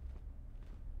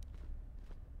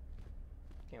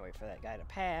 Can't wait for that guy to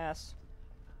pass.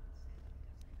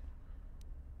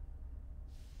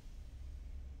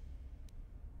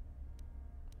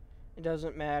 It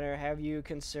doesn't matter. Have you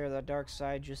considered the dark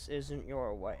side just isn't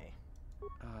your way?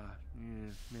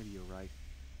 Yeah, maybe you're right.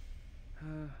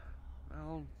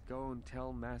 I'll go and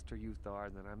tell Master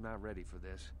Uthar that I'm not ready for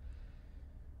this.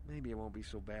 Maybe it won't be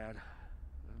so bad.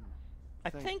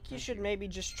 I think you should maybe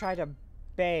just try to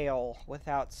bail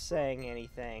without saying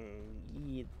anything.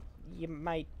 You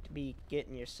might be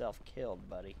getting yourself killed,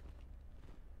 buddy.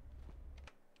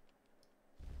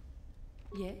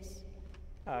 Yes?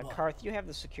 Karth, you have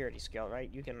the security skill, right?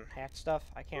 You can hack stuff?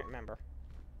 I can't remember.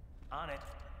 On it.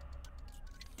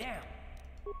 Damn.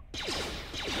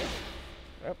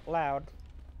 Oh, loud.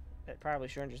 It probably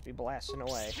shouldn't just be blasting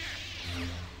away.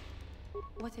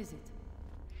 What is it?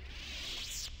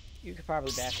 You could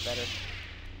probably dash better.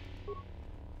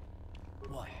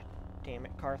 What? Damn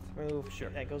it, Karth, move. Sure.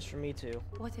 That goes for me too.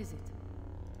 What is it?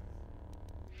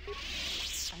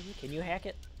 Can you hack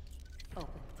it? Open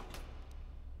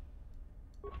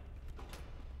it.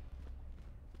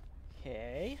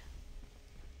 Okay.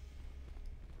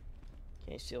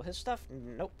 Can you steal his stuff?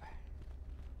 Nope.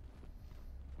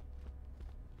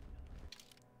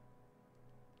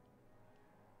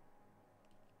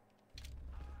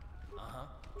 Uh-huh.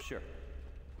 Sure.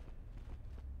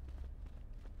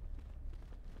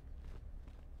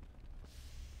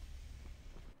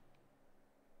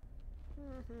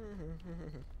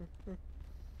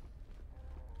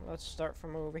 Let's start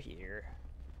from over here.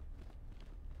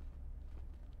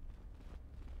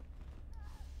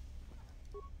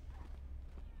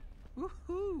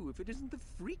 Woohoo! If it isn't the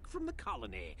freak from the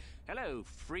colony. Hello,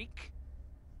 freak.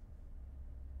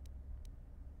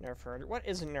 Nerf herder. What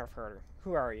is a nerf herder?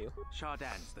 Who are you?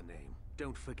 Shardan's the name.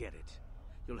 Don't forget it.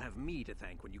 You'll have me to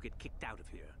thank when you get kicked out of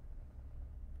here.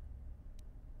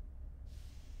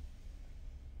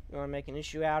 You want to make an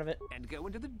issue out of it? And go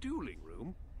into the dueling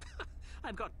room?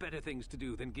 I've got better things to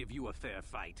do than give you a fair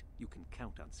fight. You can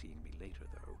count on seeing me later,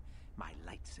 though. My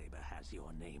lightsaber has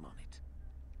your name on it.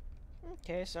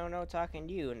 Okay, so no talking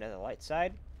to you into the light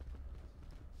side.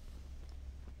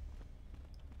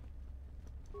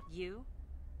 You?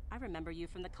 I remember you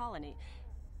from the colony.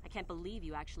 I can't believe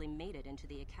you actually made it into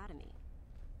the academy.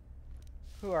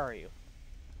 Who are you?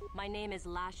 My name is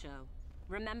Lasho.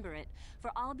 Remember it,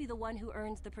 for I'll be the one who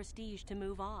earns the prestige to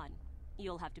move on.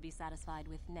 You'll have to be satisfied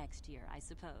with next year, I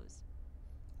suppose.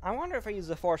 I wonder if I use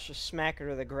the Force to smack her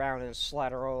to the ground and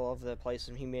slatter all over the place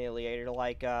and humiliate her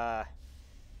like, that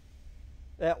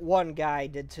one guy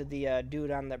did to the,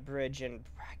 dude on the bridge, and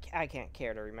I can't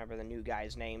care to remember the new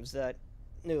guys' names. The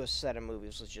newest set of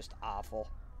movies was just awful.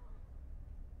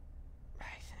 I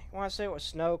want to say it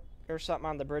was Snoke or something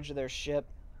on the bridge of their ship.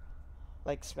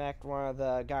 Like, smacked one of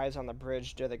the guys on the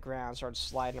bridge to the ground, started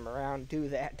sliding him around. Do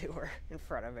that to her in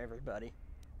front of everybody.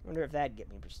 Wonder if that'd get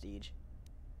me prestige.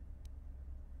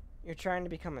 You're trying to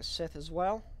become a Sith as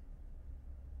well?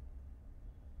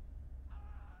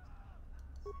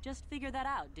 Just figured that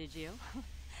out, did you?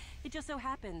 It just so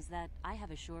happens that I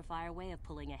have a surefire way of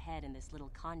pulling ahead in this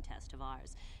little contest of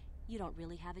ours. You don't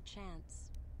really have a chance.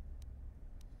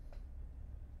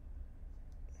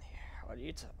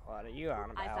 What are you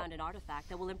on about? I found an artifact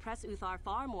that will impress Uthar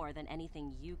far more than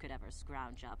anything you could ever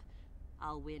scrounge up.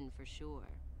 I'll win for sure.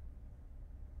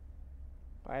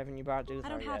 Why haven't you bought Uthar yet? I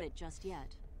don't have it just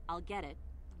yet. I'll get it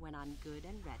when I'm good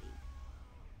and ready.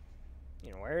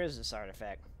 You know, where is this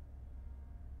artifact?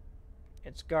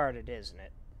 It's guarded, isn't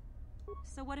it?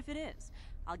 So what if it is?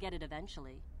 I'll get it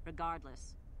eventually,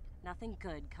 regardless. Nothing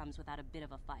good comes without a bit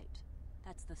of a fight.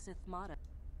 That's the Sith motto.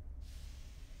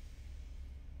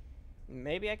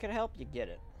 Maybe I could help you get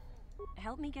it.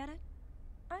 Help me get it?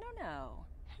 I don't know.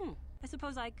 I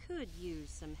suppose I could use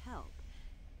some help.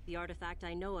 The artifact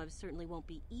I know of certainly won't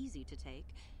be easy to take.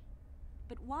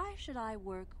 But why should I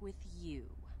work with you?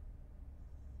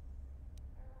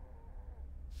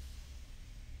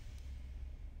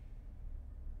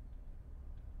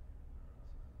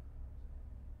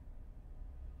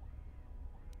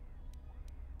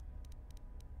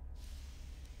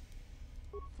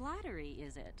 Flattery,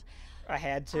 is it? I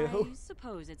had to. I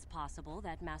suppose it's possible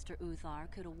that Master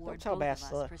Uthar could award both of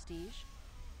us prestige.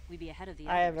 We'd be ahead of the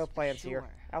others. I have no plans sure. here.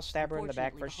 I'll stab her in the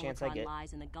back first chance I get. The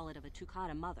lies in the gullet of a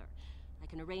Tukata mother. I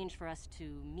can arrange for us to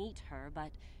meet her,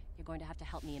 but you're going to have to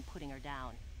help me in putting her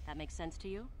down. That makes sense to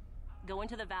you? Go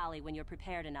into the valley when you're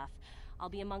prepared enough. I'll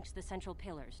be amongst the central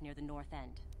pillars near the north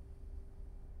end.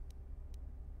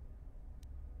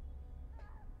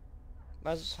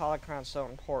 Why is this holocron so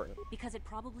important? Because it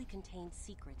probably contains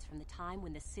secrets from the time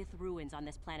when the Sith ruins on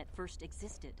this planet first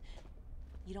existed.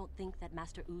 You don't think that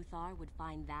Master Uthar would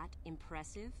find that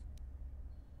impressive?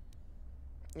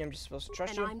 I'm just supposed to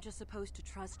trust you? And I'm just supposed to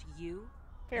trust you?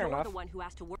 Fair enough. You're the one who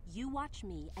has to work. You watch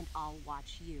me, and I'll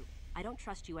watch you. I don't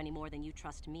trust you any more than you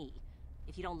trust me.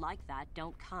 If you don't like that,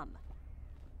 don't come.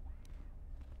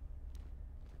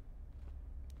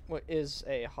 What is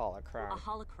a holocron? A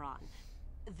holocron.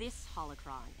 This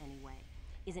holocron, anyway,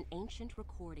 is an ancient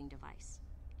recording device.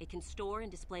 It can store and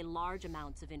display large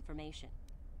amounts of information.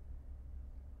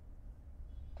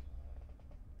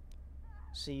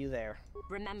 See you there.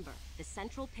 Remember, the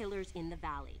central pillar's in the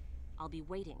valley. I'll be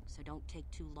waiting, so don't take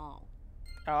too long.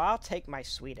 Oh, I'll take my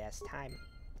sweet-ass time.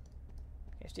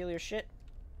 Can I steal your shit?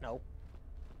 Nope.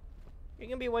 You're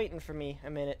gonna be waiting for me a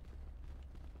minute.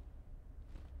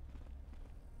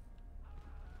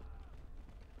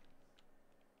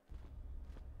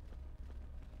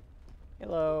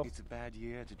 Hello. It's a bad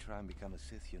year to try and become a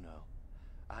Sith, you know.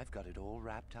 I've got it all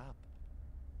wrapped up.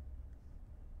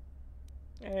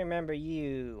 I remember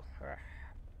you.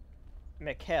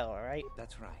 Mikkel, right?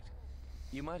 That's right.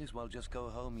 You might as well just go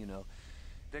home, you know.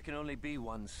 There can only be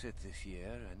one Sith this year,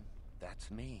 and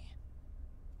that's me.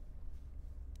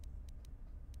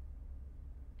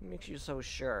 What makes you so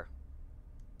sure?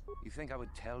 You think I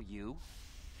would tell you?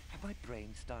 Have my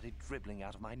brain started dribbling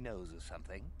out of my nose or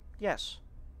something? Yes.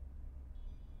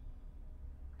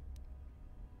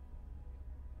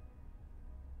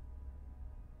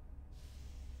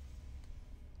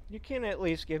 You can at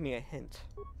least give me a hint.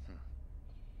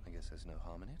 I guess there's no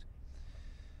harm in it.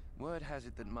 Word has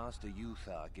it that Master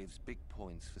Uthar gives big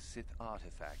points for Sith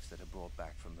artifacts that are brought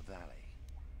back from the valley.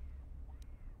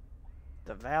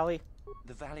 The valley?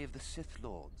 The Valley of the Sith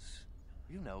Lords.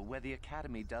 You know, where the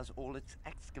Academy does all its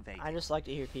excavating. I just like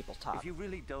to hear people talk. If you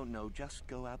really don't know, just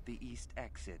go out the east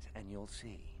exit and you'll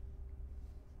see.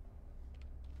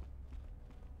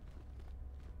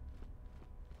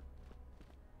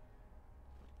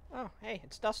 Oh, hey,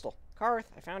 it's Dustle. Karth,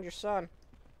 I found your son.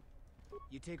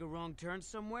 You take a wrong turn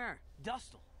somewhere?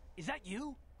 Dustle, is that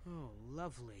you? Oh,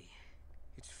 lovely.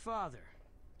 It's Father.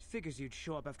 Figures you'd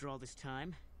show up after all this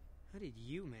time. How did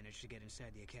you manage to get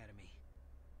inside the Academy?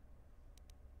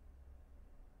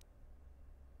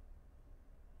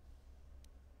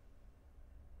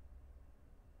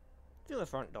 Through the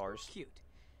front doors. Cute.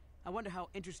 I wonder how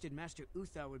interested Master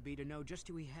Uthar would be to know just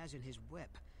who he has in his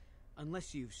whip.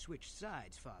 Unless you've switched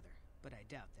sides, Father. But I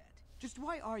doubt that. Just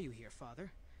why are you here,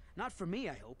 Father? Not for me,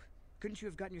 I hope. Couldn't you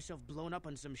have gotten yourself blown up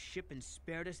on some ship and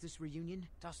spared us this reunion?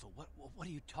 Dustle, what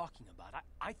are you talking about?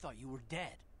 I thought you were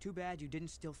dead. Too bad you didn't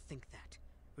still think that.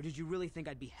 Or did you really think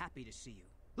I'd be happy to see you?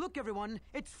 Look, everyone,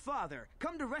 it's Father,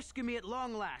 come to rescue me at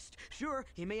long last. Sure,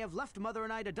 he may have left Mother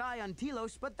and I to die on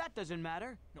Telos, but that doesn't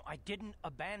matter. No, I didn't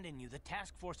abandon you. The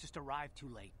task force just arrived too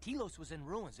late. Telos was in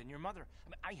ruins, and your mother...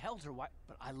 I held her,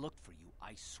 but I looked for you.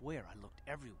 I swear I looked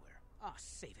everywhere. Ah,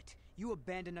 save it. You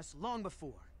abandoned us long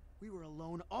before. We were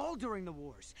alone all during the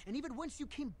wars, and even once you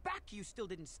came back, you still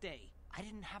didn't stay. I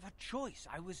didn't have a choice.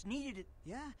 I was needed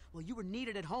Yeah? Well, you were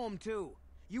needed at home, too.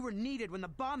 You were needed when the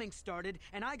bombing started,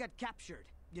 and I got captured.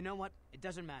 You know what? It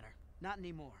doesn't matter. Not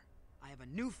anymore. I have a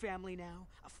new family now,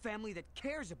 a family that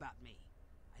cares about me.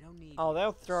 I don't need... Oh,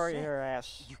 they'll throw your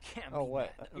ass. You can't oh, be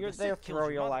what? mad. They'll throw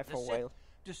your life away.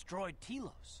 Destroyed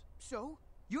Telos. So?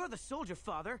 You're the soldier,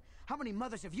 Father. How many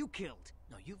mothers have you killed?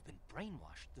 No, you've been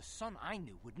brainwashed. The son I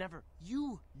knew would never...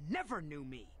 You never knew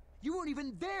me. You weren't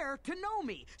even there to know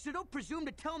me, so don't presume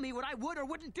to tell me what I would or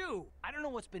wouldn't do. I don't know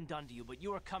what's been done to you, but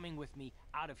you are coming with me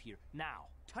out of here, now.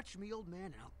 Touch me, old man,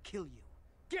 and I'll kill you.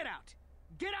 Get out!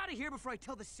 Get out of here before I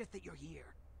tell the Sith that you're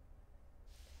here.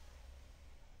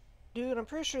 Dude, I'm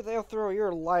pretty sure they'll throw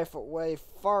your life away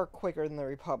far quicker than the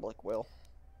Republic will.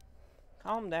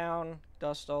 Calm down,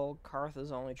 Dustle. Karth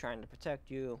is only trying to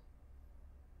protect you.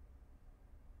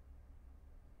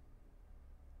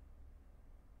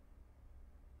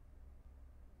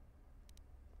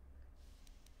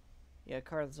 Yeah,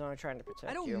 Karth is only trying to protect you.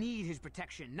 I don't need his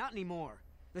protection, not anymore.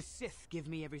 The Sith give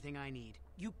me everything I need.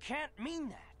 You can't mean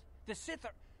that. The Sith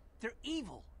are... they're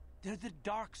evil. They're the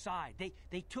dark side.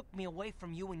 They took me away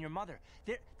from you and your mother.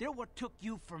 They're what took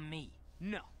you from me.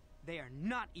 No, they are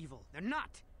not evil. They're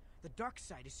not. The dark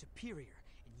side is superior.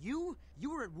 And you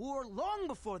were at war long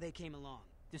before they came along.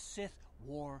 The Sith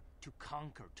war to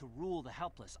conquer, to rule the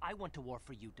helpless. I went to war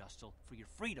for you, Dustle, for your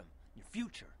freedom, your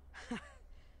future.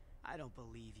 I don't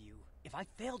believe you. If I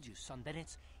failed you, son, then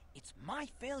it's my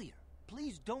failure.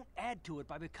 Please don't add to it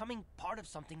by becoming part of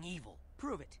something evil.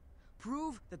 Prove it.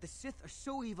 Prove that the Sith are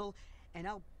so evil, and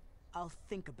I'll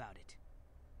think about it.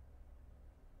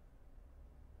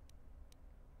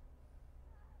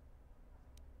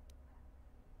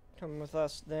 Come with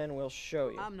us, then we'll show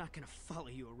you. I'm not gonna follow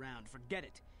you around. Forget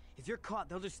it. If you're caught,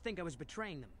 they'll just think I was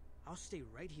betraying them. I'll stay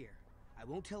right here. I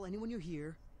won't tell anyone you're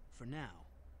here. For now,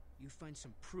 you find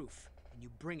some proof, and you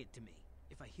bring it to me.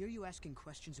 If I hear you asking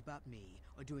questions about me,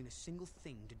 or doing a single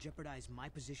thing to jeopardize my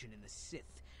position in the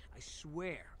Sith, I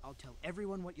swear I'll tell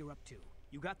everyone what you're up to.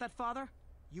 You got that, Father?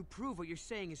 You prove what you're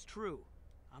saying is true.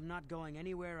 I'm not going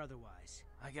anywhere otherwise.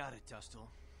 I got it, Dustle.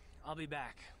 I'll be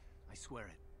back. I swear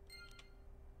it.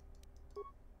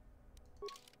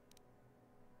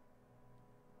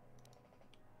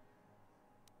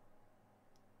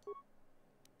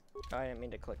 Oh, I didn't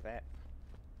mean to click that.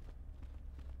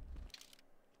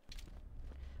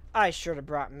 I should have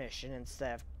brought Mission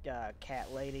instead of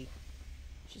Cat Lady.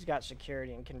 She's got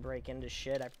security and can break into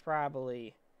shit. I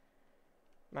probably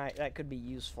might. That could be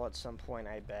useful at some point,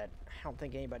 I bet. I don't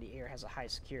think anybody here has a high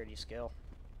security skill.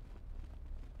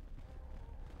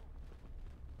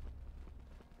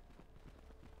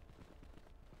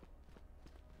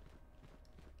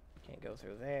 Can't go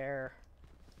through there.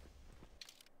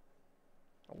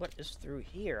 What is through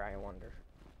here, I wonder?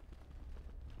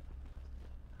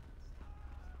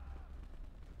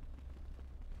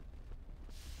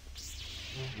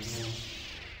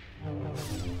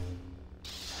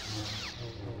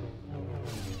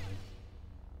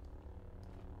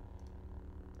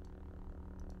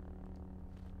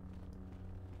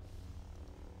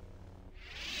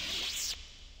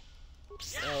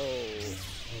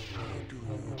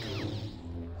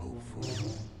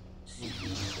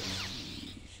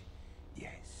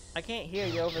 I can't hear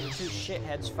you over the two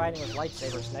shitheads fighting with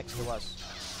lightsabers next to us.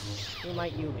 Who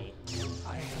might you be?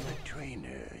 I am a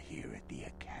trainer here at the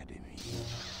Academy.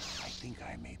 I think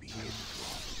I may be able to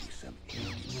offer you some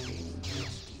alien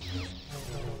prestige.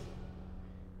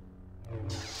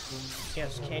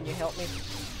 Yes, can you help me?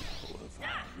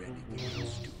 Renegade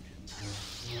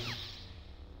students.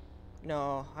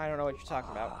 No, I don't know what you're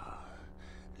talking about.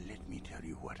 Let me tell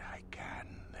you what I can,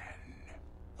 then.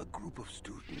 A group of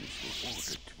students were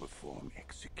ordered to perform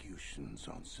executions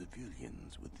on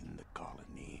civilians within the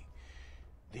colony.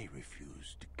 They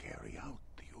refused to carry out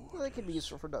the orders. Well, they could be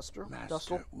useful for Dustle.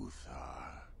 Master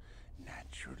Uthar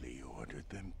naturally ordered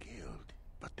them killed,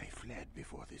 but they fled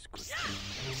before this could take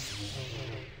place.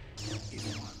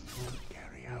 If one could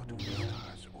carry out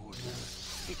Uthar's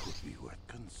orders, it would be worth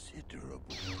considerable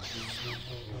price.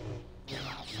 There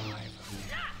are 5 of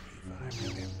them, if I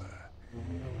remember.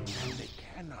 And they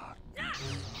cannot be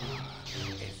far,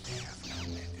 as they have no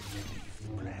method to leave the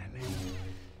planet.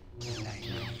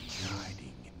 Likely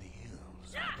hiding in the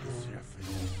hills on the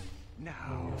surface.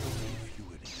 Now, if you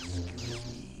would excuse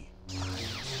me,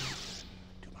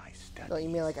 to my study. Oh, you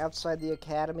mean like outside the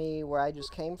academy where I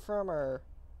just came from, or?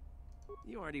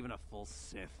 You aren't even a full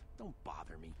Sith. Don't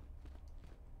bother me.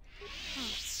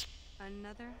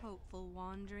 Another hopeful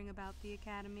wandering about the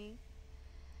academy?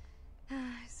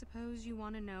 I suppose you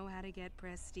want to know how to get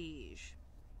prestige.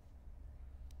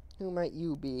 Who might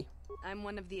you be? I'm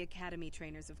one of the academy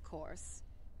trainers, of course.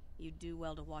 You'd do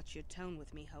well to watch your tone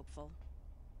with me, hopeful.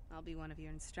 I'll be one of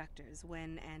your instructors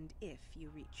when and if you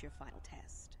reach your final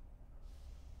test.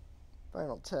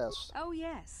 Final test? Oh,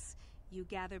 yes. You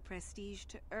gather prestige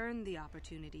to earn the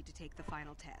opportunity to take the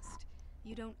final test.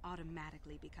 You don't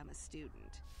automatically become a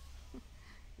student.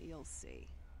 You'll see.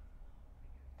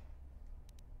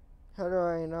 How do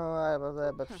I know I have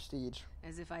that prestige?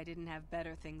 As if I didn't have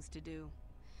better things to do.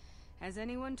 Has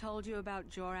anyone told you about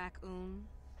Jorak-Un?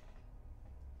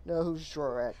 No, who's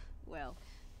Jorak? Well,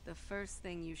 the first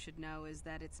thing you should know is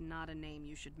that it's not a name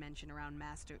you should mention around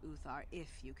Master Uthar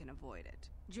if you can avoid it.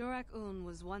 Jorak-Un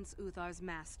was once Uthar's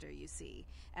master, you see,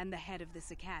 and the head of this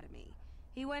academy.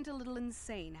 He went a little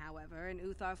insane, however, and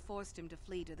Uthar forced him to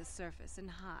flee to the surface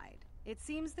and hide. It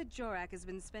seems that Jorak has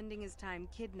been spending his time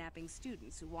kidnapping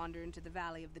students who wander into the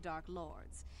Valley of the Dark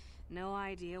Lords. No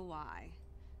idea why.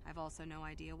 I've also no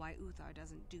idea why Uthar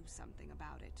doesn't do something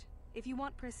about it. If you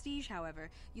want prestige,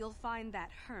 however, you'll find that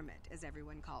hermit, as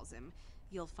everyone calls him.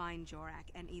 You'll find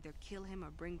Jorak and either kill him or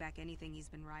bring back anything he's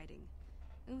been writing.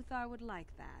 Uthar would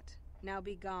like that. Now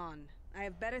be gone. I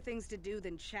have better things to do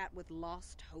than chat with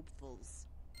lost hopefuls.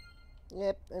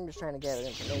 Yep, I'm just trying to gather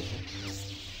information.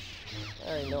 I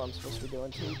already know I'm supposed to be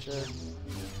doing teacher.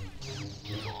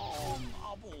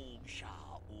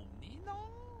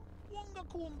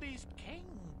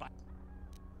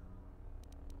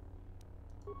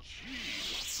 What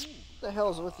the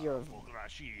hell's with your...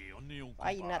 Why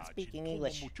are you not speaking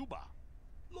English?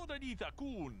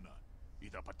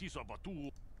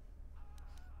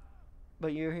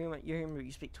 But you're human,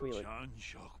 you speak Twi'lek.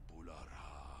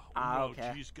 Ah,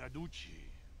 okay.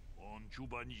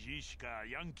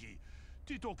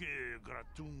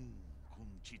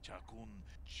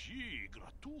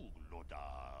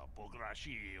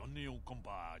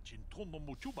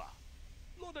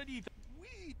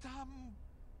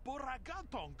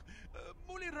 Boragatong,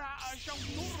 mulira siyang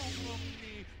turong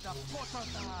ni na kota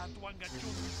sa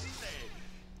tuangachun sile.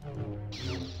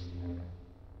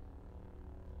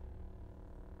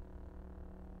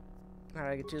 How do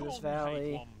I get to this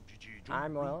valley?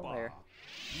 I'm well there.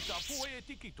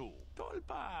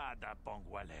 Tolpa da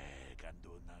pongwale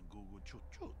kando ng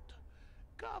guguchut-chut.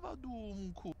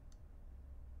 Kavadum ku.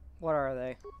 What are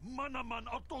they? Manaman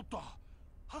atota.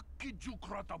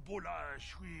 Hakijukrata bola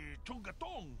shui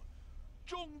chongatong.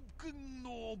 Chongkeng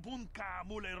no bunka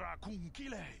mulera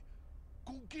kungkile.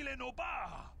 Kungkile no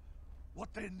ba.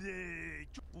 Watende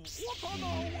watana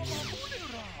wama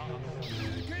mulera.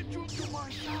 Kechun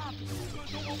chumayap.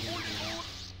 No mulera.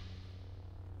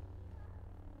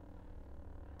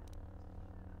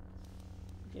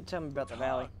 Can you tell me about the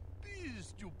valley?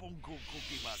 Biz juponko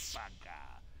kokimas banka.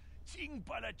 Sing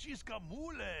palachiska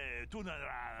mule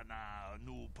tunarana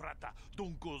nu prata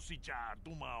donko sicha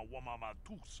tuma wamama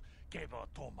tus keva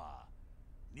toma.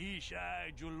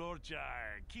 Nisha julorcha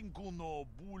kinkuno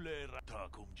bule rata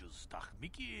kumjustach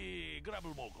miki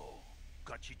grabelmogo.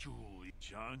 Kachichu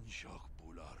chan shak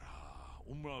bulara.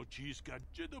 Umrao chiska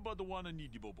jedabadwana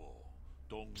nidibobo.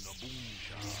 Dong na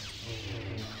boomsha.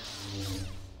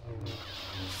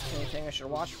 Anything I should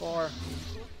watch for?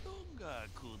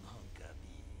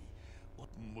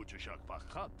 Mucho shak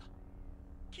pakat.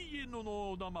 Kieno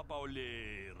no nama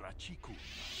paule rachiku.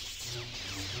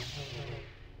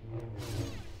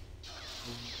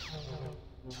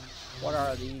 What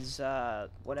are these,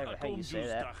 whatever, how you say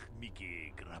that?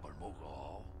 Miki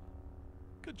grabalmogo.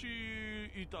 Kachi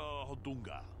ita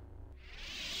hodunga.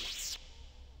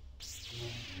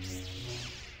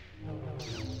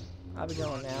 I'll be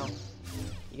going now.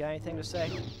 You got anything to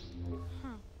say?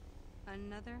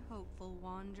 Another hopeful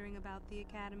wandering about the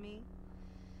academy?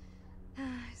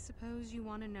 I suppose you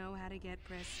want to know how to get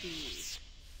prestige.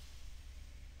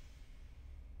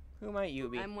 Who might you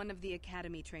be? I'm one of the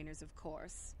academy trainers, of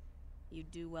course.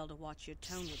 You'd do well to watch your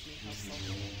tone with me,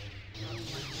 hopeful. I'll be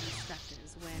one of your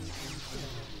instructors when and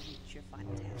if you reach your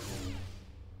final test.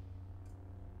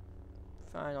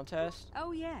 Final test?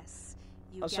 Oh, yes.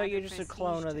 Oh, so you're just a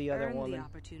clone of the other woman. The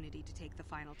opportunity to take the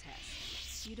final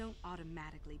test. You don't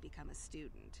automatically become a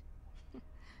student.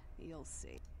 You'll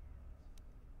see.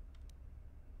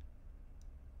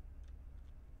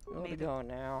 Where we going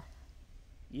now?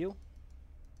 You?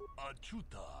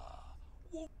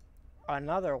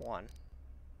 Another one.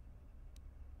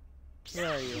 Where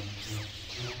are you?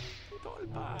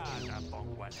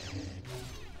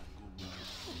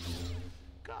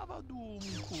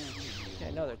 Okay,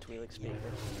 another Twi'lek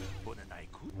speaker.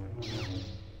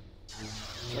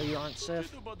 So you aren't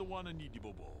Sith?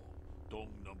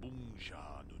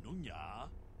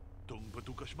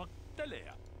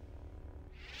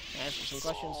 Answer some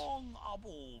questions.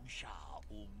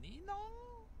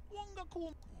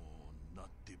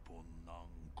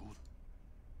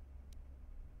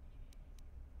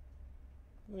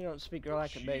 We don't speak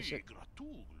Galactic Basic.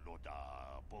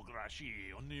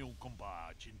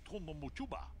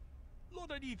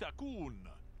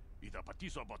 Ita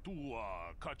patisa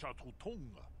batua kacha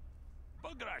tutonga.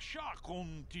 Bagrasha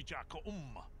kon tijaka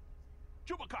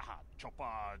Chubakaha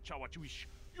chopa chawachuish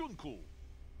yunku.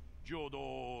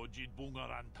 Jodo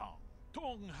jidbungarantang.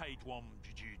 Tong haitwam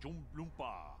jiji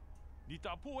lumpa.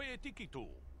 Nita poe tikito.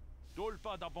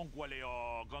 Dolpa da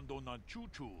bongwalea gandona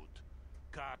chuchut.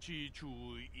 Kachi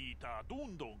chu ita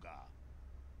dundonga.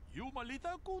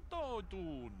 Yumalita kuto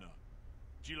tun.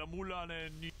 Chilamulane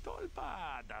ni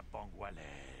tolpa da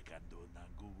bongwale gandona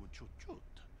gugu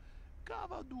chuchut.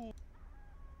 Kavadu.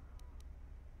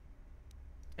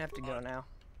 I have to go now.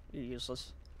 You're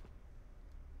useless.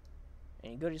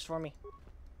 Any goodies for me?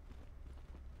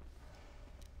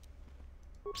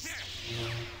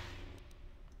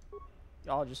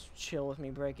 Y'all just chill with me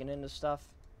breaking into stuff.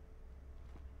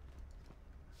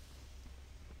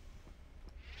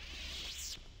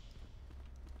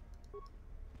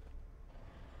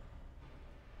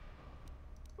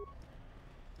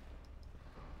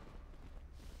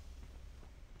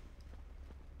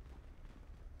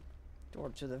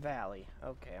 Door to the valley.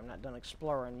 Okay, I'm not done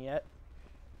exploring yet.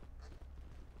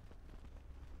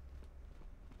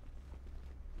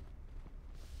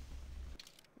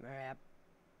 Map.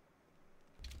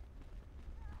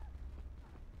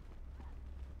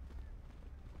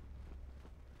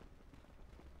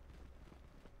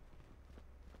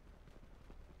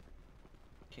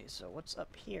 Okay, so what's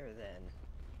up here then?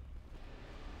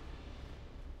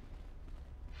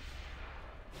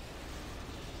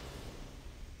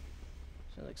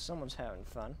 Sounds like someone's having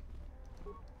fun.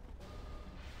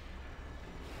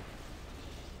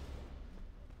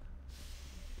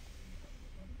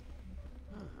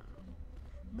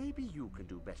 Maybe you can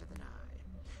do better than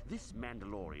I. This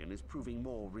Mandalorian is proving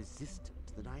more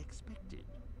resistant than I expected.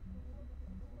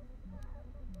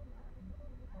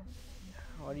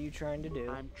 What are you trying to do?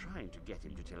 I'm trying to get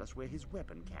him to tell us where his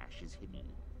weapon cache is hidden.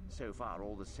 So far,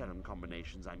 all the serum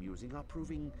combinations I'm using are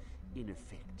proving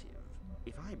ineffective.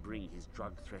 If I bring his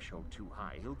drug threshold too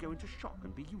high, he'll go into shock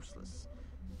and be useless.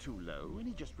 Too low, and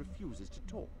he just refuses to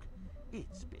talk.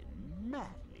 It's been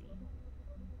maddening.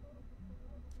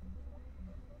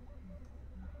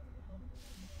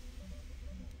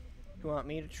 You want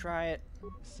me to try it?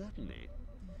 Certainly.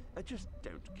 Just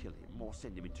don't kill him or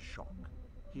send him into shock.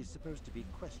 He's supposed to be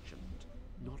questioned,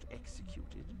 not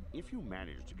executed. If you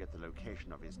manage to get the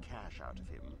location of his cache out of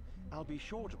him, I'll be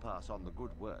sure to pass on the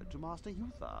good word to Master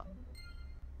Uthar.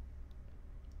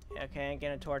 Okay, I ain't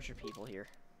gonna torture people here.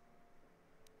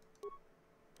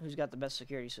 Who's got the best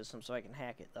security system so I can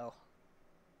hack it, though?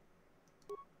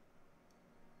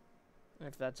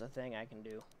 If that's a thing I can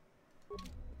do.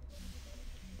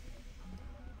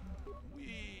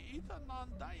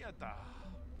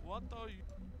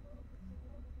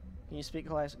 Can you speak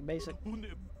Classic Basic?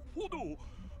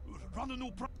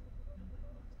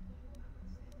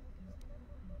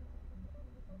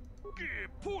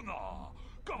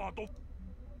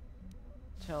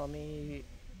 Tell me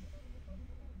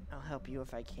I'll help you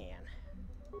if I can.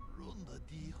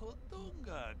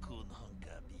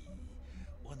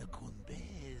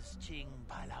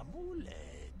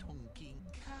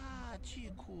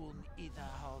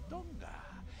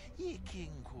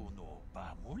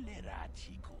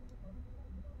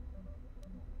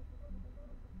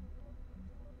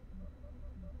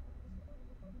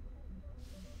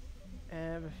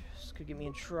 This could get me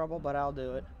in trouble, but I'll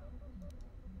do it.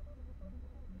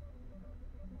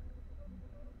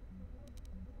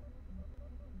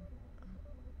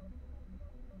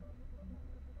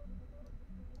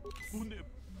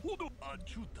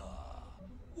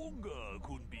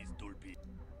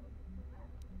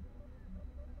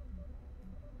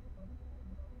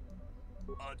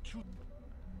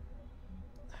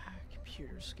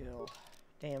 Computer skill.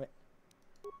 Damn it.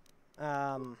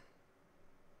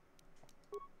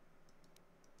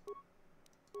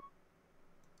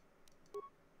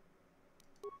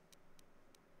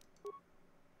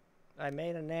 I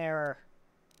made an error.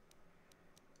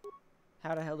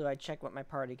 How the hell do I check what my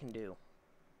party can do?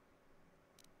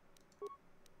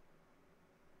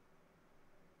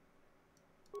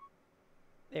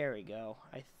 There we go,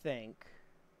 I think.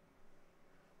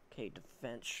 Okay,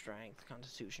 defense, strength,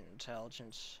 constitution,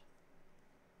 intelligence.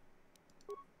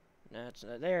 That's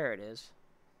there it is.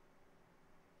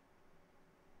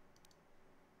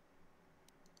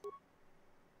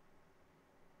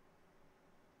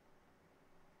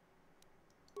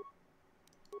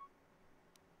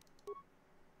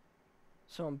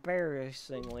 So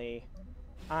embarrassingly,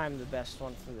 I'm the best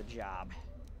one for the job.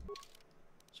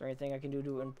 Is there anything I can do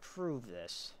to improve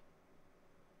this?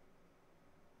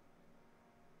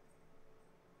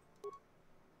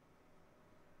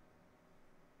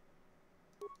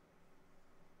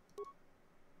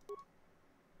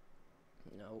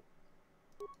 Nope.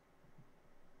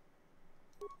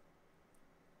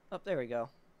 Oh, there we go.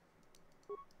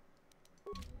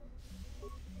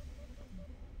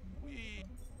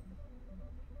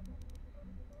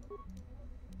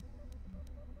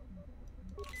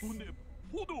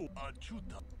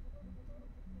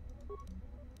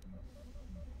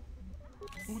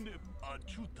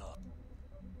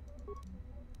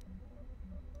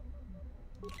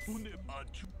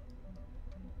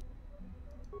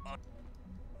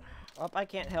 Oh, I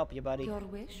can't help you, buddy. Your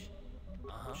wish?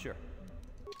 Sure.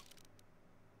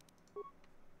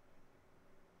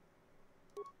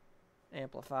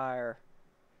 Amplifier.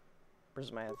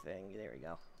 Where's my thing? There we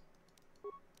go.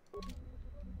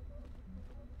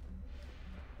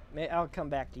 I'll come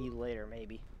back to you later,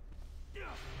 maybe.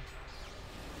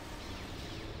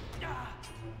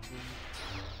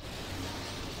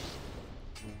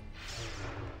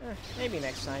 Maybe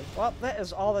next time. Well, that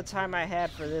is all the time I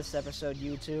had for this episode,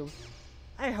 YouTube.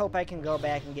 I hope I can go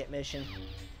back and get mission.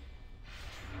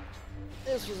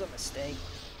 This was a mistake.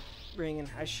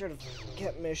 I should have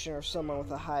kept mission or someone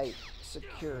with a high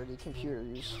security computer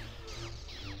use.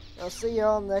 I'll see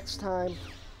y'all next time.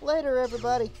 Later,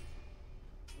 everybody.